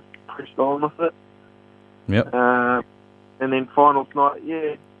sort of pushed on with it. Yep. And then finals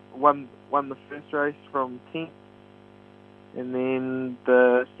night, won the first race from 10th. And then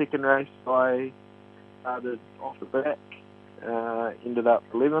the second race, I started off the back, ended up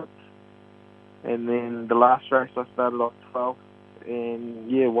 11th. And then the last race, I started off 12th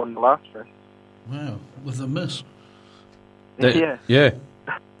and, won the last race. Wow, with a miss. Yeah.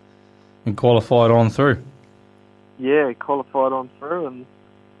 And qualified on through. Yeah, qualified on through and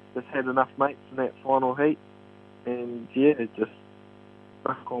just had enough mates in that final heat. And, just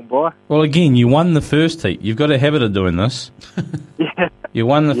on by. Well, again, you won the first heat. You've got a habit of doing this. Yeah. You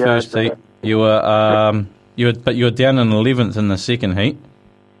won the first heat. You were down in 11th in the second heat.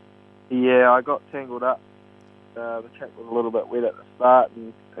 Yeah, I got tangled up. The track was a little bit wet at the start,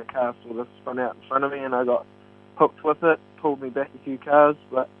 and the car sort of spun out in front of me, and I got hooked with it, pulled me back a few cars,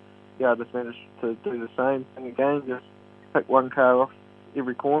 but I just managed to do the same thing again, just pick one car off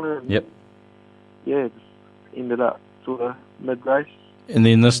every corner, and just ended up sort of mid-race. And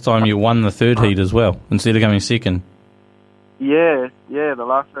then this time you won the third heat as well, instead of coming second. Yeah, the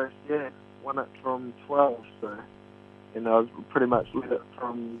last race, won it from 12, so, and I was pretty much led it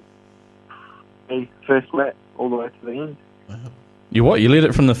from the first lap all the way to the end. Wow. You what? You led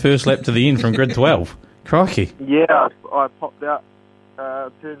it from the first lap to the end from grid 12? Crikey. Yeah, I popped out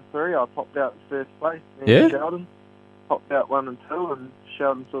turn 3, I popped out in first place, and Sheldon popped out 1 and 2, and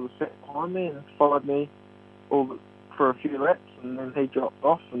Sheldon sort of sat behind me and followed me for a few laps, and then he dropped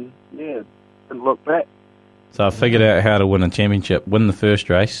off, and didn't look back. So I figured out how to win a championship. Win the first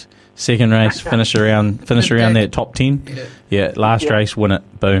race, second race, finish around that top 10. Yeah, last race, win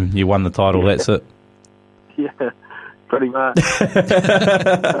it. Boom, you won the title. That's it. Yeah, pretty much.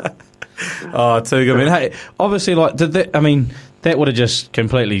 Oh, too good. I mean, hey, obviously, like, that would have just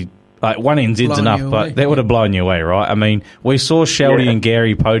completely, like, 1NZ's enough, but that would have blown you away, right? I mean, we saw Sheldy and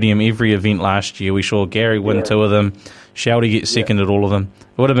Gary podium every event last year. We saw Gary win 2 of them. Sheldy get second at all of them.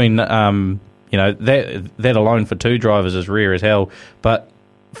 It would have been, that alone for 2 drivers is rare as hell. But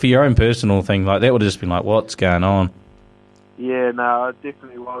for your own personal thing, like, that would have just been like, what's going on? Yeah, no, it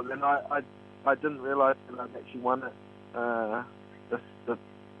definitely was. And I didn't realise that I'd actually won it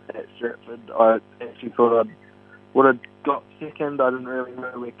at Stratford. I actually thought I would have got second. I didn't really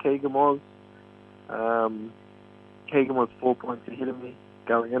know where Keegan was. Keegan was 4 points ahead of me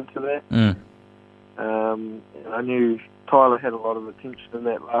going into that. I knew Tyler had a lot of attention in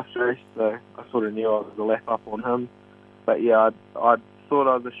that last race, so I sort of knew I was a lap up on him. But I thought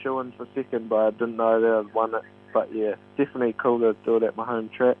I was a shoo-in for second, but I didn't know that I'd won it. But definitely cool to do it at my home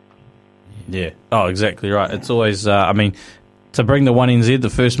track. Yeah. Oh, exactly right. It's always, to bring the 1NZ, the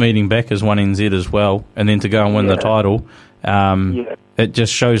first meeting back as 1NZ as well, and then to go and win the title, it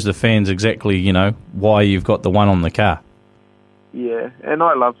just shows the fans exactly, why you've got the one on the car. Yeah, and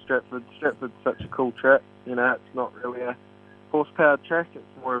I love Stratford. Stratford's such a cool track. It's not really a horsepower track. It's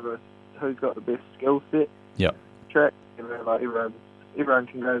more of a who's got the best skill set track. Like everyone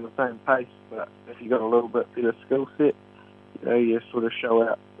can go the same pace, but if you've got a little bit better skill set, you sort of show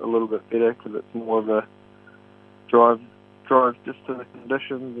out a little bit better because it's more of a drive just to the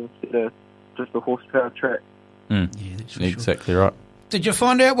conditions instead of just a horsepower track. Yeah, that's for exactly sure. Right. Did you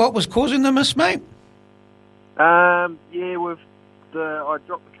find out what was causing the miss, mate? I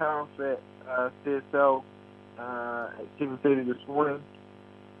dropped the car off at CSL at 7:30 this morning.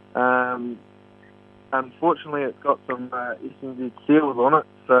 Unfortunately, it's got some SNZ seals on it,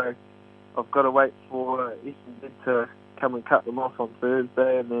 so I've got to wait for SNZ to come and cut them off on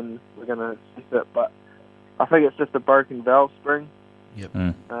Thursday, and then we're going to assess it. But I think it's just a broken valve spring. Yep.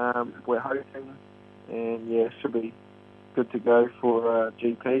 We're hoping, and yeah, should be good to go for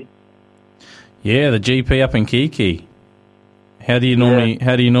GP. Yeah, the GP up in Kiki. How do you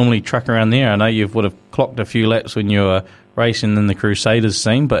normally truck around there? I know you would have clocked a few laps when you were racing in the Crusaders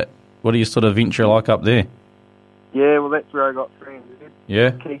scene, but what do you sort of venture like up there? Yeah, well, that's where I got 3NZ.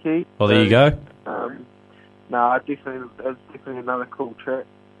 Yeah. Kiki. Well, there you go. No, it's definitely another cool track.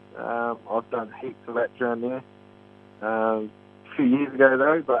 I've done heaps of laps around there. A few years ago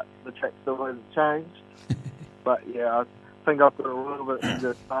though, but the track still hasn't changed. But yeah, I think I've got a little bit of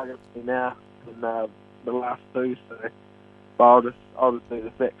a target for me now in the last two. So, but I'll just do the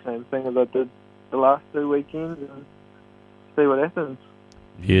exact same thing as I did the last 2 weekends and see what happens.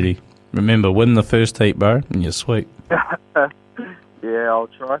 Beauty. Remember, win the first heat, bro, and you're sweet. Yeah, I'll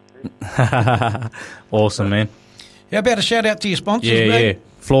try to. Awesome, man. How about a shout out to your sponsors, Yeah, mate? yeah.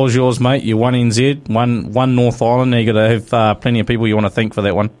 Floor's yours, mate. You're 1NZ, one North Island. You've got to have plenty of people you want to thank for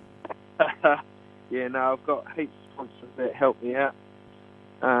that one. Yeah, no, I've got heaps of sponsors that help me out.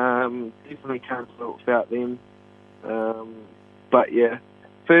 Definitely can't do it without them. But yeah,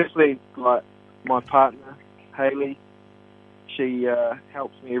 firstly, like my partner, Hayley, she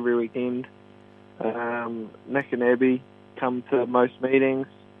helps me every weekend. Nick and Abby come to most meetings.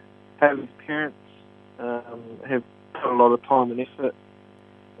 Hayley's parents have put a lot of time and effort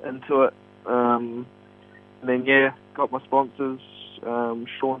into it. And then, yeah, got my sponsors,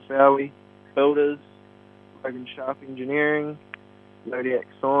 Sean Fowey, Builders, Logan Sharp Engineering, Zodiac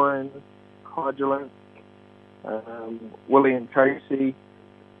Signs, Hydrolink, Willie and Casey,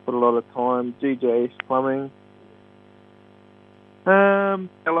 put a lot of time, GJS Plumbing,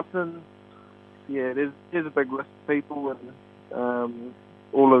 Ellison. Yeah, there's a big list of people, and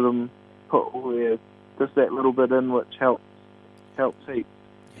all of them put just that little bit in, which helps heaps.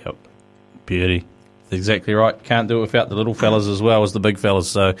 Yep. Beauty. Exactly right. Can't do it without the little fellas as well as the big fellas.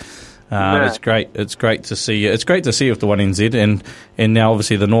 So it's great. It's great to see you. It's great to see you with the 1NZ and now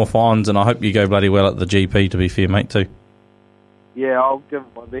obviously the North Islands, and I hope you go bloody well at the GP, to be fair, mate, too. Yeah, I'll give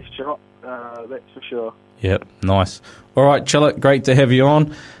it my best shot. That's for sure. Yep. Nice. All right, Chilla, great to have you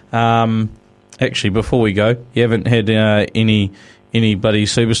on. Actually, before we go, you haven't had any bloody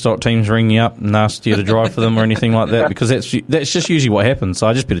Superstock teams ring you up and ask you to drive for them or anything like that? Because that's just usually what happens, so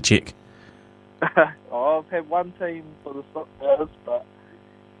I just better check. I've had one team for the stock cars, but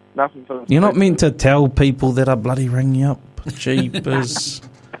nothing for the... You're not meant to tell people that I bloody ring you up. Jeepers.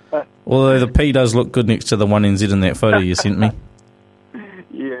 Although the P does look good next to the 1NZ in that photo you sent me.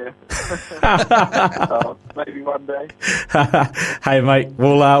 Yeah. Maybe one day. Hey, mate,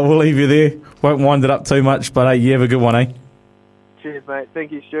 we'll leave you there. Won't wind it up too much, but hey, you have a good one, eh? Cheers, mate.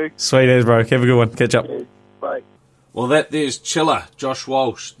 Thank you, Stu. Sweet as, bro. Have a good one. Catch up. Cheers. Bye. Well, there's Chilla, Josh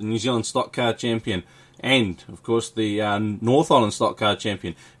Walsh, the New Zealand Stock Car Champion, and, of course, the North Island Stock Car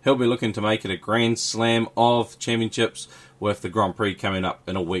Champion. He'll be looking to make it a Grand Slam of championships with the Grand Prix coming up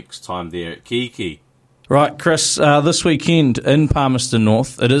in a week's time there at Kiki. Right, Chris, this weekend in Palmerston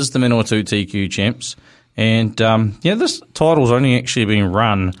North, it is the Manawatu TQ Champs. And, this title's only actually been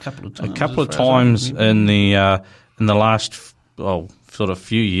run a couple of times in the last, sort of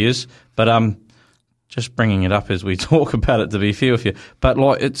few years. But just bringing it up as we talk about it, to be fair with you. But,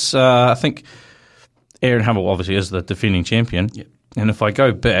 it's, I think Aaron Humble obviously is the defending champion. Yep. And if I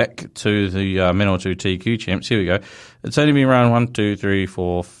go back to the Manawatu TQ Champs, here we go. It's only been run 1, 2, 3,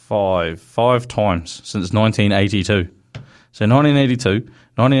 4, 5 times since 1982. So 1982,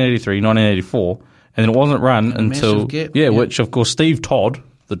 1983, 1984, and then it wasn't run until which of course Steve Todd,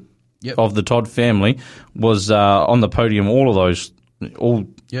 of the Todd family, was on the podium all of those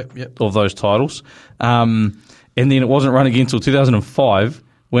titles, and then it wasn't run again until 2005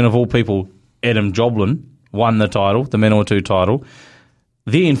 when, of all people, Adam Joblin won the title, the Manawatu title.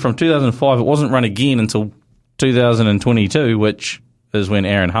 Then from 2005 it wasn't run again until 2022, which is when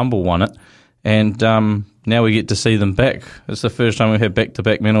Aaron Humble won it, and now we get to see them back. It's the first time we've had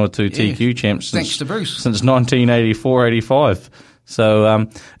back-to-back Manawatu TQ champs since 1984-85. So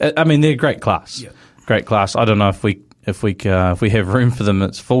I mean, they're great class, great class. I don't know if we have room for them,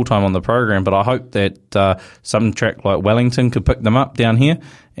 it's full time on the program, but I hope that some track like Wellington could pick them up down here,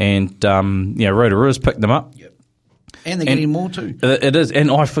 and Rotorua's picked them up. Yep. And they're getting more too. It is, and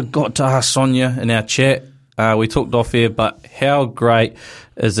I forgot to ask Sonia in our chat. We talked off air, but how great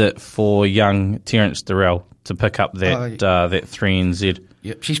is it for young Terence Durrell to pick up that 3NZ?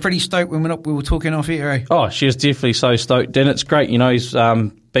 Yep, she's pretty stoked when we were talking off here, eh? Oh, she was definitely so stoked. And it's great, he's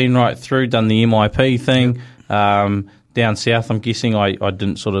been right through, done the MIP thing. Yep. Down south, I'm guessing. I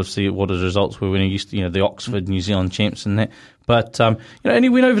didn't sort of see what his results were when he used to, the Oxford, New Zealand champs and that. But, and he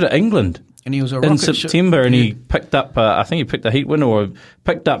went over to England. And he was in September, and he picked up, I think he picked a heat winner or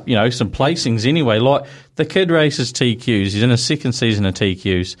picked up, some placings anyway. Like, the kid races TQs. He's in his second season of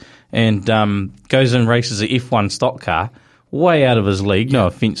TQs and goes and races a F1 stock car, way out of his league. No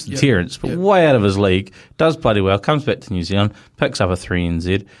offence to Terence, but way out of his league. Does bloody well, comes back to New Zealand, picks up a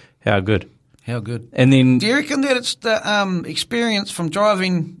 3NZ. How good. How good. And then, do you reckon that it's the experience from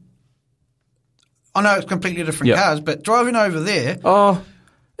driving, I know it's completely different cars, but driving over there,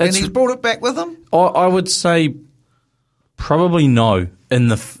 and he's brought it back with him? I would say probably no in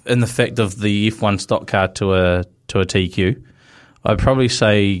the fact of the F1 stock car to a TQ. I'd probably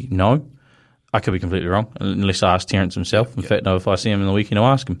say no. I could be completely wrong, unless I ask Terence himself. In fact, no, if I see him in the weekend,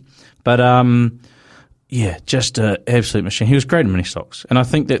 I'll ask him. But, just an absolute machine. He was great in mini stocks. And I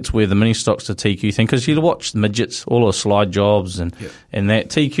think that's where the mini stocks to TQ thing, because you watch the midgets, all the slide jobs and that.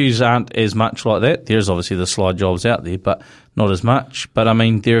 TQs aren't as much like that. There's obviously the slide jobs out there, but not as much. But, I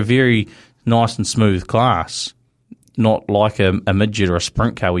mean, they're a very nice and smooth class, not like a midget or a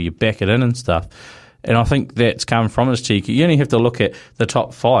sprint car where you back it in and stuff. And I think that's come from his TQ. You only have to look at the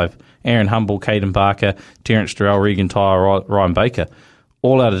top 5. Aaron Humble, Caden Barker, Terence Durrell, Regan Tyre, Ryan Baker,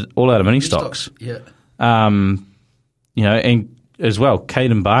 all out of mini stocks. Yeah. And as well,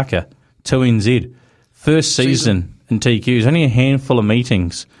 Caden Barker, 2NZ, first season in TQs, only a handful of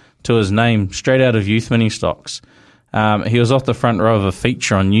meetings to his name, straight out of youth mini stocks. He was off the front row of a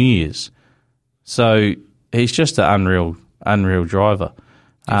feature on New Year's. So he's just an unreal driver.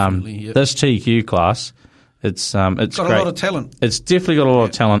 This TQ class, it's got great. A lot of talent. It's definitely got a lot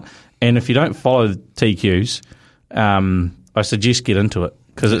of talent. And if you don't follow TQs, I suggest get into it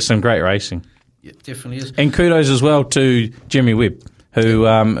because it's some great racing. Yeah, it definitely is. And kudos as well to Jeremy Webb,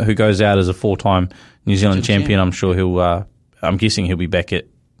 who goes out as a 4-time New Zealand champion. I'm sure I'm guessing he'll be back at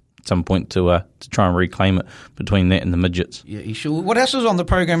some point to try and reclaim it between that and the midgets. Yeah, he sure. What else is on the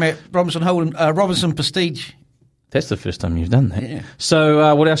program at Robinson Prestige? That's the first time you've done that. Yeah.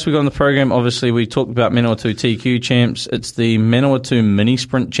 So what else we got on the program? Obviously, we talked about Manawatu TQ champs. It's the Manawatu Mini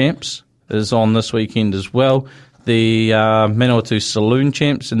Sprint champs is on this weekend as well. The Manawatu Saloon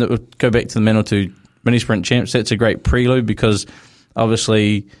champs, and that would go back to the Manawatu Mini Sprint champs. That's a great prelude because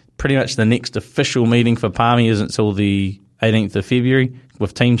obviously pretty much the next official meeting for Palmy isn't until the 18th of February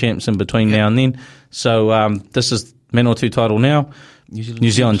with team champs in between now and then. So this is Manawatu title now.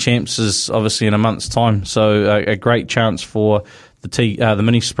 New Zealand champs is obviously in a month's time. So a great chance for the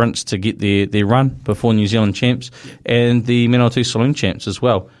mini sprints to get their run before New Zealand champs. And the Manawatu Saloon champs as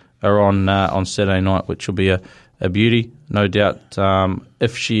well are on Saturday night, which will be a beauty, no doubt.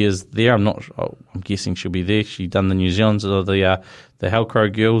 If she is there, I'm guessing she'll be there. She done the New Zealand's or the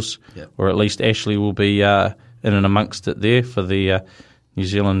Halcrow girls, or at least Ashley will be in and amongst it there for the New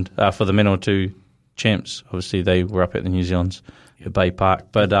Zealand for the Manawatu champs. Obviously, they were up at the New Zealand's at Bay Park,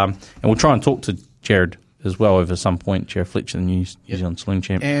 but and we'll try and talk to Jared as well over some point, Jared Fletcher, the New Zealand Saloon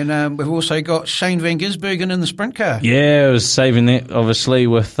champ. And we've also got Shane Van Gisbergen in the sprint car. Yeah, I was saving that, obviously,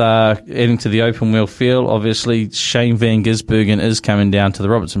 with adding to the open wheel field. Obviously, Shane Van Gisbergen is coming down to the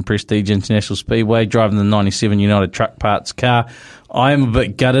Robertson Prestige International Speedway, driving the 97 United Truck Parts car. I am a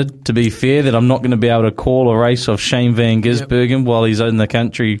bit gutted, to be fair, that I'm not going to be able to call a race of Shane Van Gisbergen while he's in the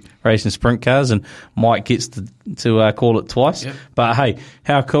country racing sprint cars, and Mike gets to call it twice. Yep. But hey,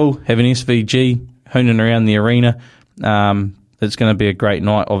 how cool, having SVG hooning around the arena. It's going to be a great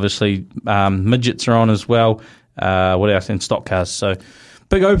night. Obviously, midgets are on as well. What else? And stock cars. So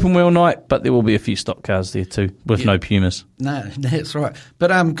big open wheel night, but there will be a few stock cars there too, with no Pumas. No, that's right. But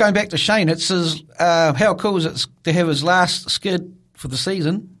going back to Shane, it's his, how cool is it to have his last skid for the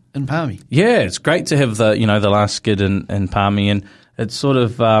season in Palmy? Yeah, it's great to have the last skid in Palmy, and it's sort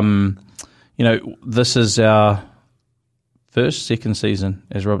of this is our second season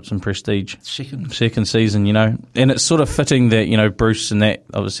as Robertson Prestige. Second season, and it's sort of fitting that, Bruce and that,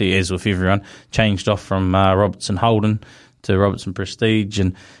 obviously, as with everyone, changed off from Robertson Holden to Robertson Prestige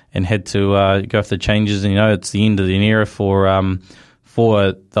and had to go through the changes. And, it's the end of the era for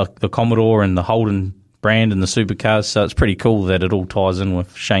the Commodore and the Holden brand and the supercars. So it's pretty cool that it all ties in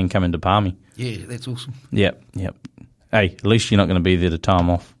with Shane coming to Palmy. Yeah, that's awesome. Yep. Hey, at least you're not going to be there to tow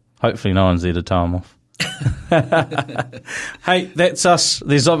him off. Hopefully no one's there to tow him off. Hey, that's us.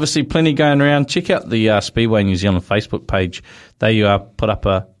 There's obviously plenty going around. Check out the Speedway New Zealand Facebook page. They put up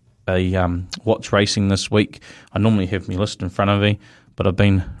a what's racing this week. I normally have my list in front of me. but I've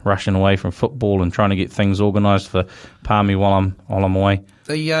been rushing away from football and trying to get things organised for Palmy while I'm away.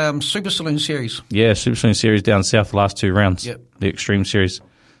 The Super Saloon Series. Yeah, Super Saloon Series down south, the last 2 rounds. Yep. The Extreme Series.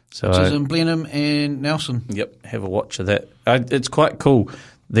 So, which is in Blenheim and Nelson. Yep, have a watch of that. It's quite cool.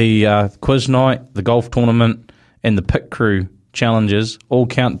 The quiz night, the golf tournament, and the pit crew challenges all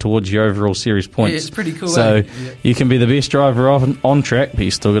count towards your overall series points. Yeah, it's pretty cool. So you can be the best driver on track, but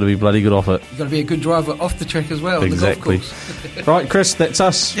you still got to be bloody good off it. You've got to be a good driver off the track as well. Exactly. The golf course. Right, Chris, that's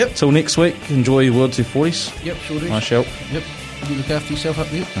us. Yep. Till next week. Enjoy your World 240s. Yep, sure do. I shall. Yep. You look after yourself up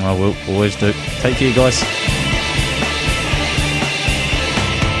there. I will. Always do. Take care, guys.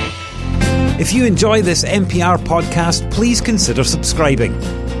 If you enjoy this MPR podcast, please consider subscribing.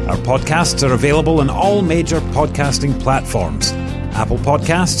 Our podcasts are available on all major podcasting platforms: Apple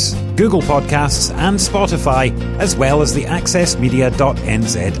Podcasts, Google Podcasts, and Spotify, as well as the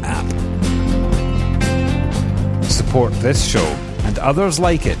accessmedia.nz app. Support this show and others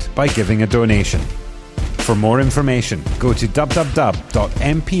like it by giving a donation. For more information, go to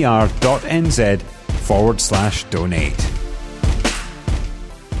www.mpr.nz/donate.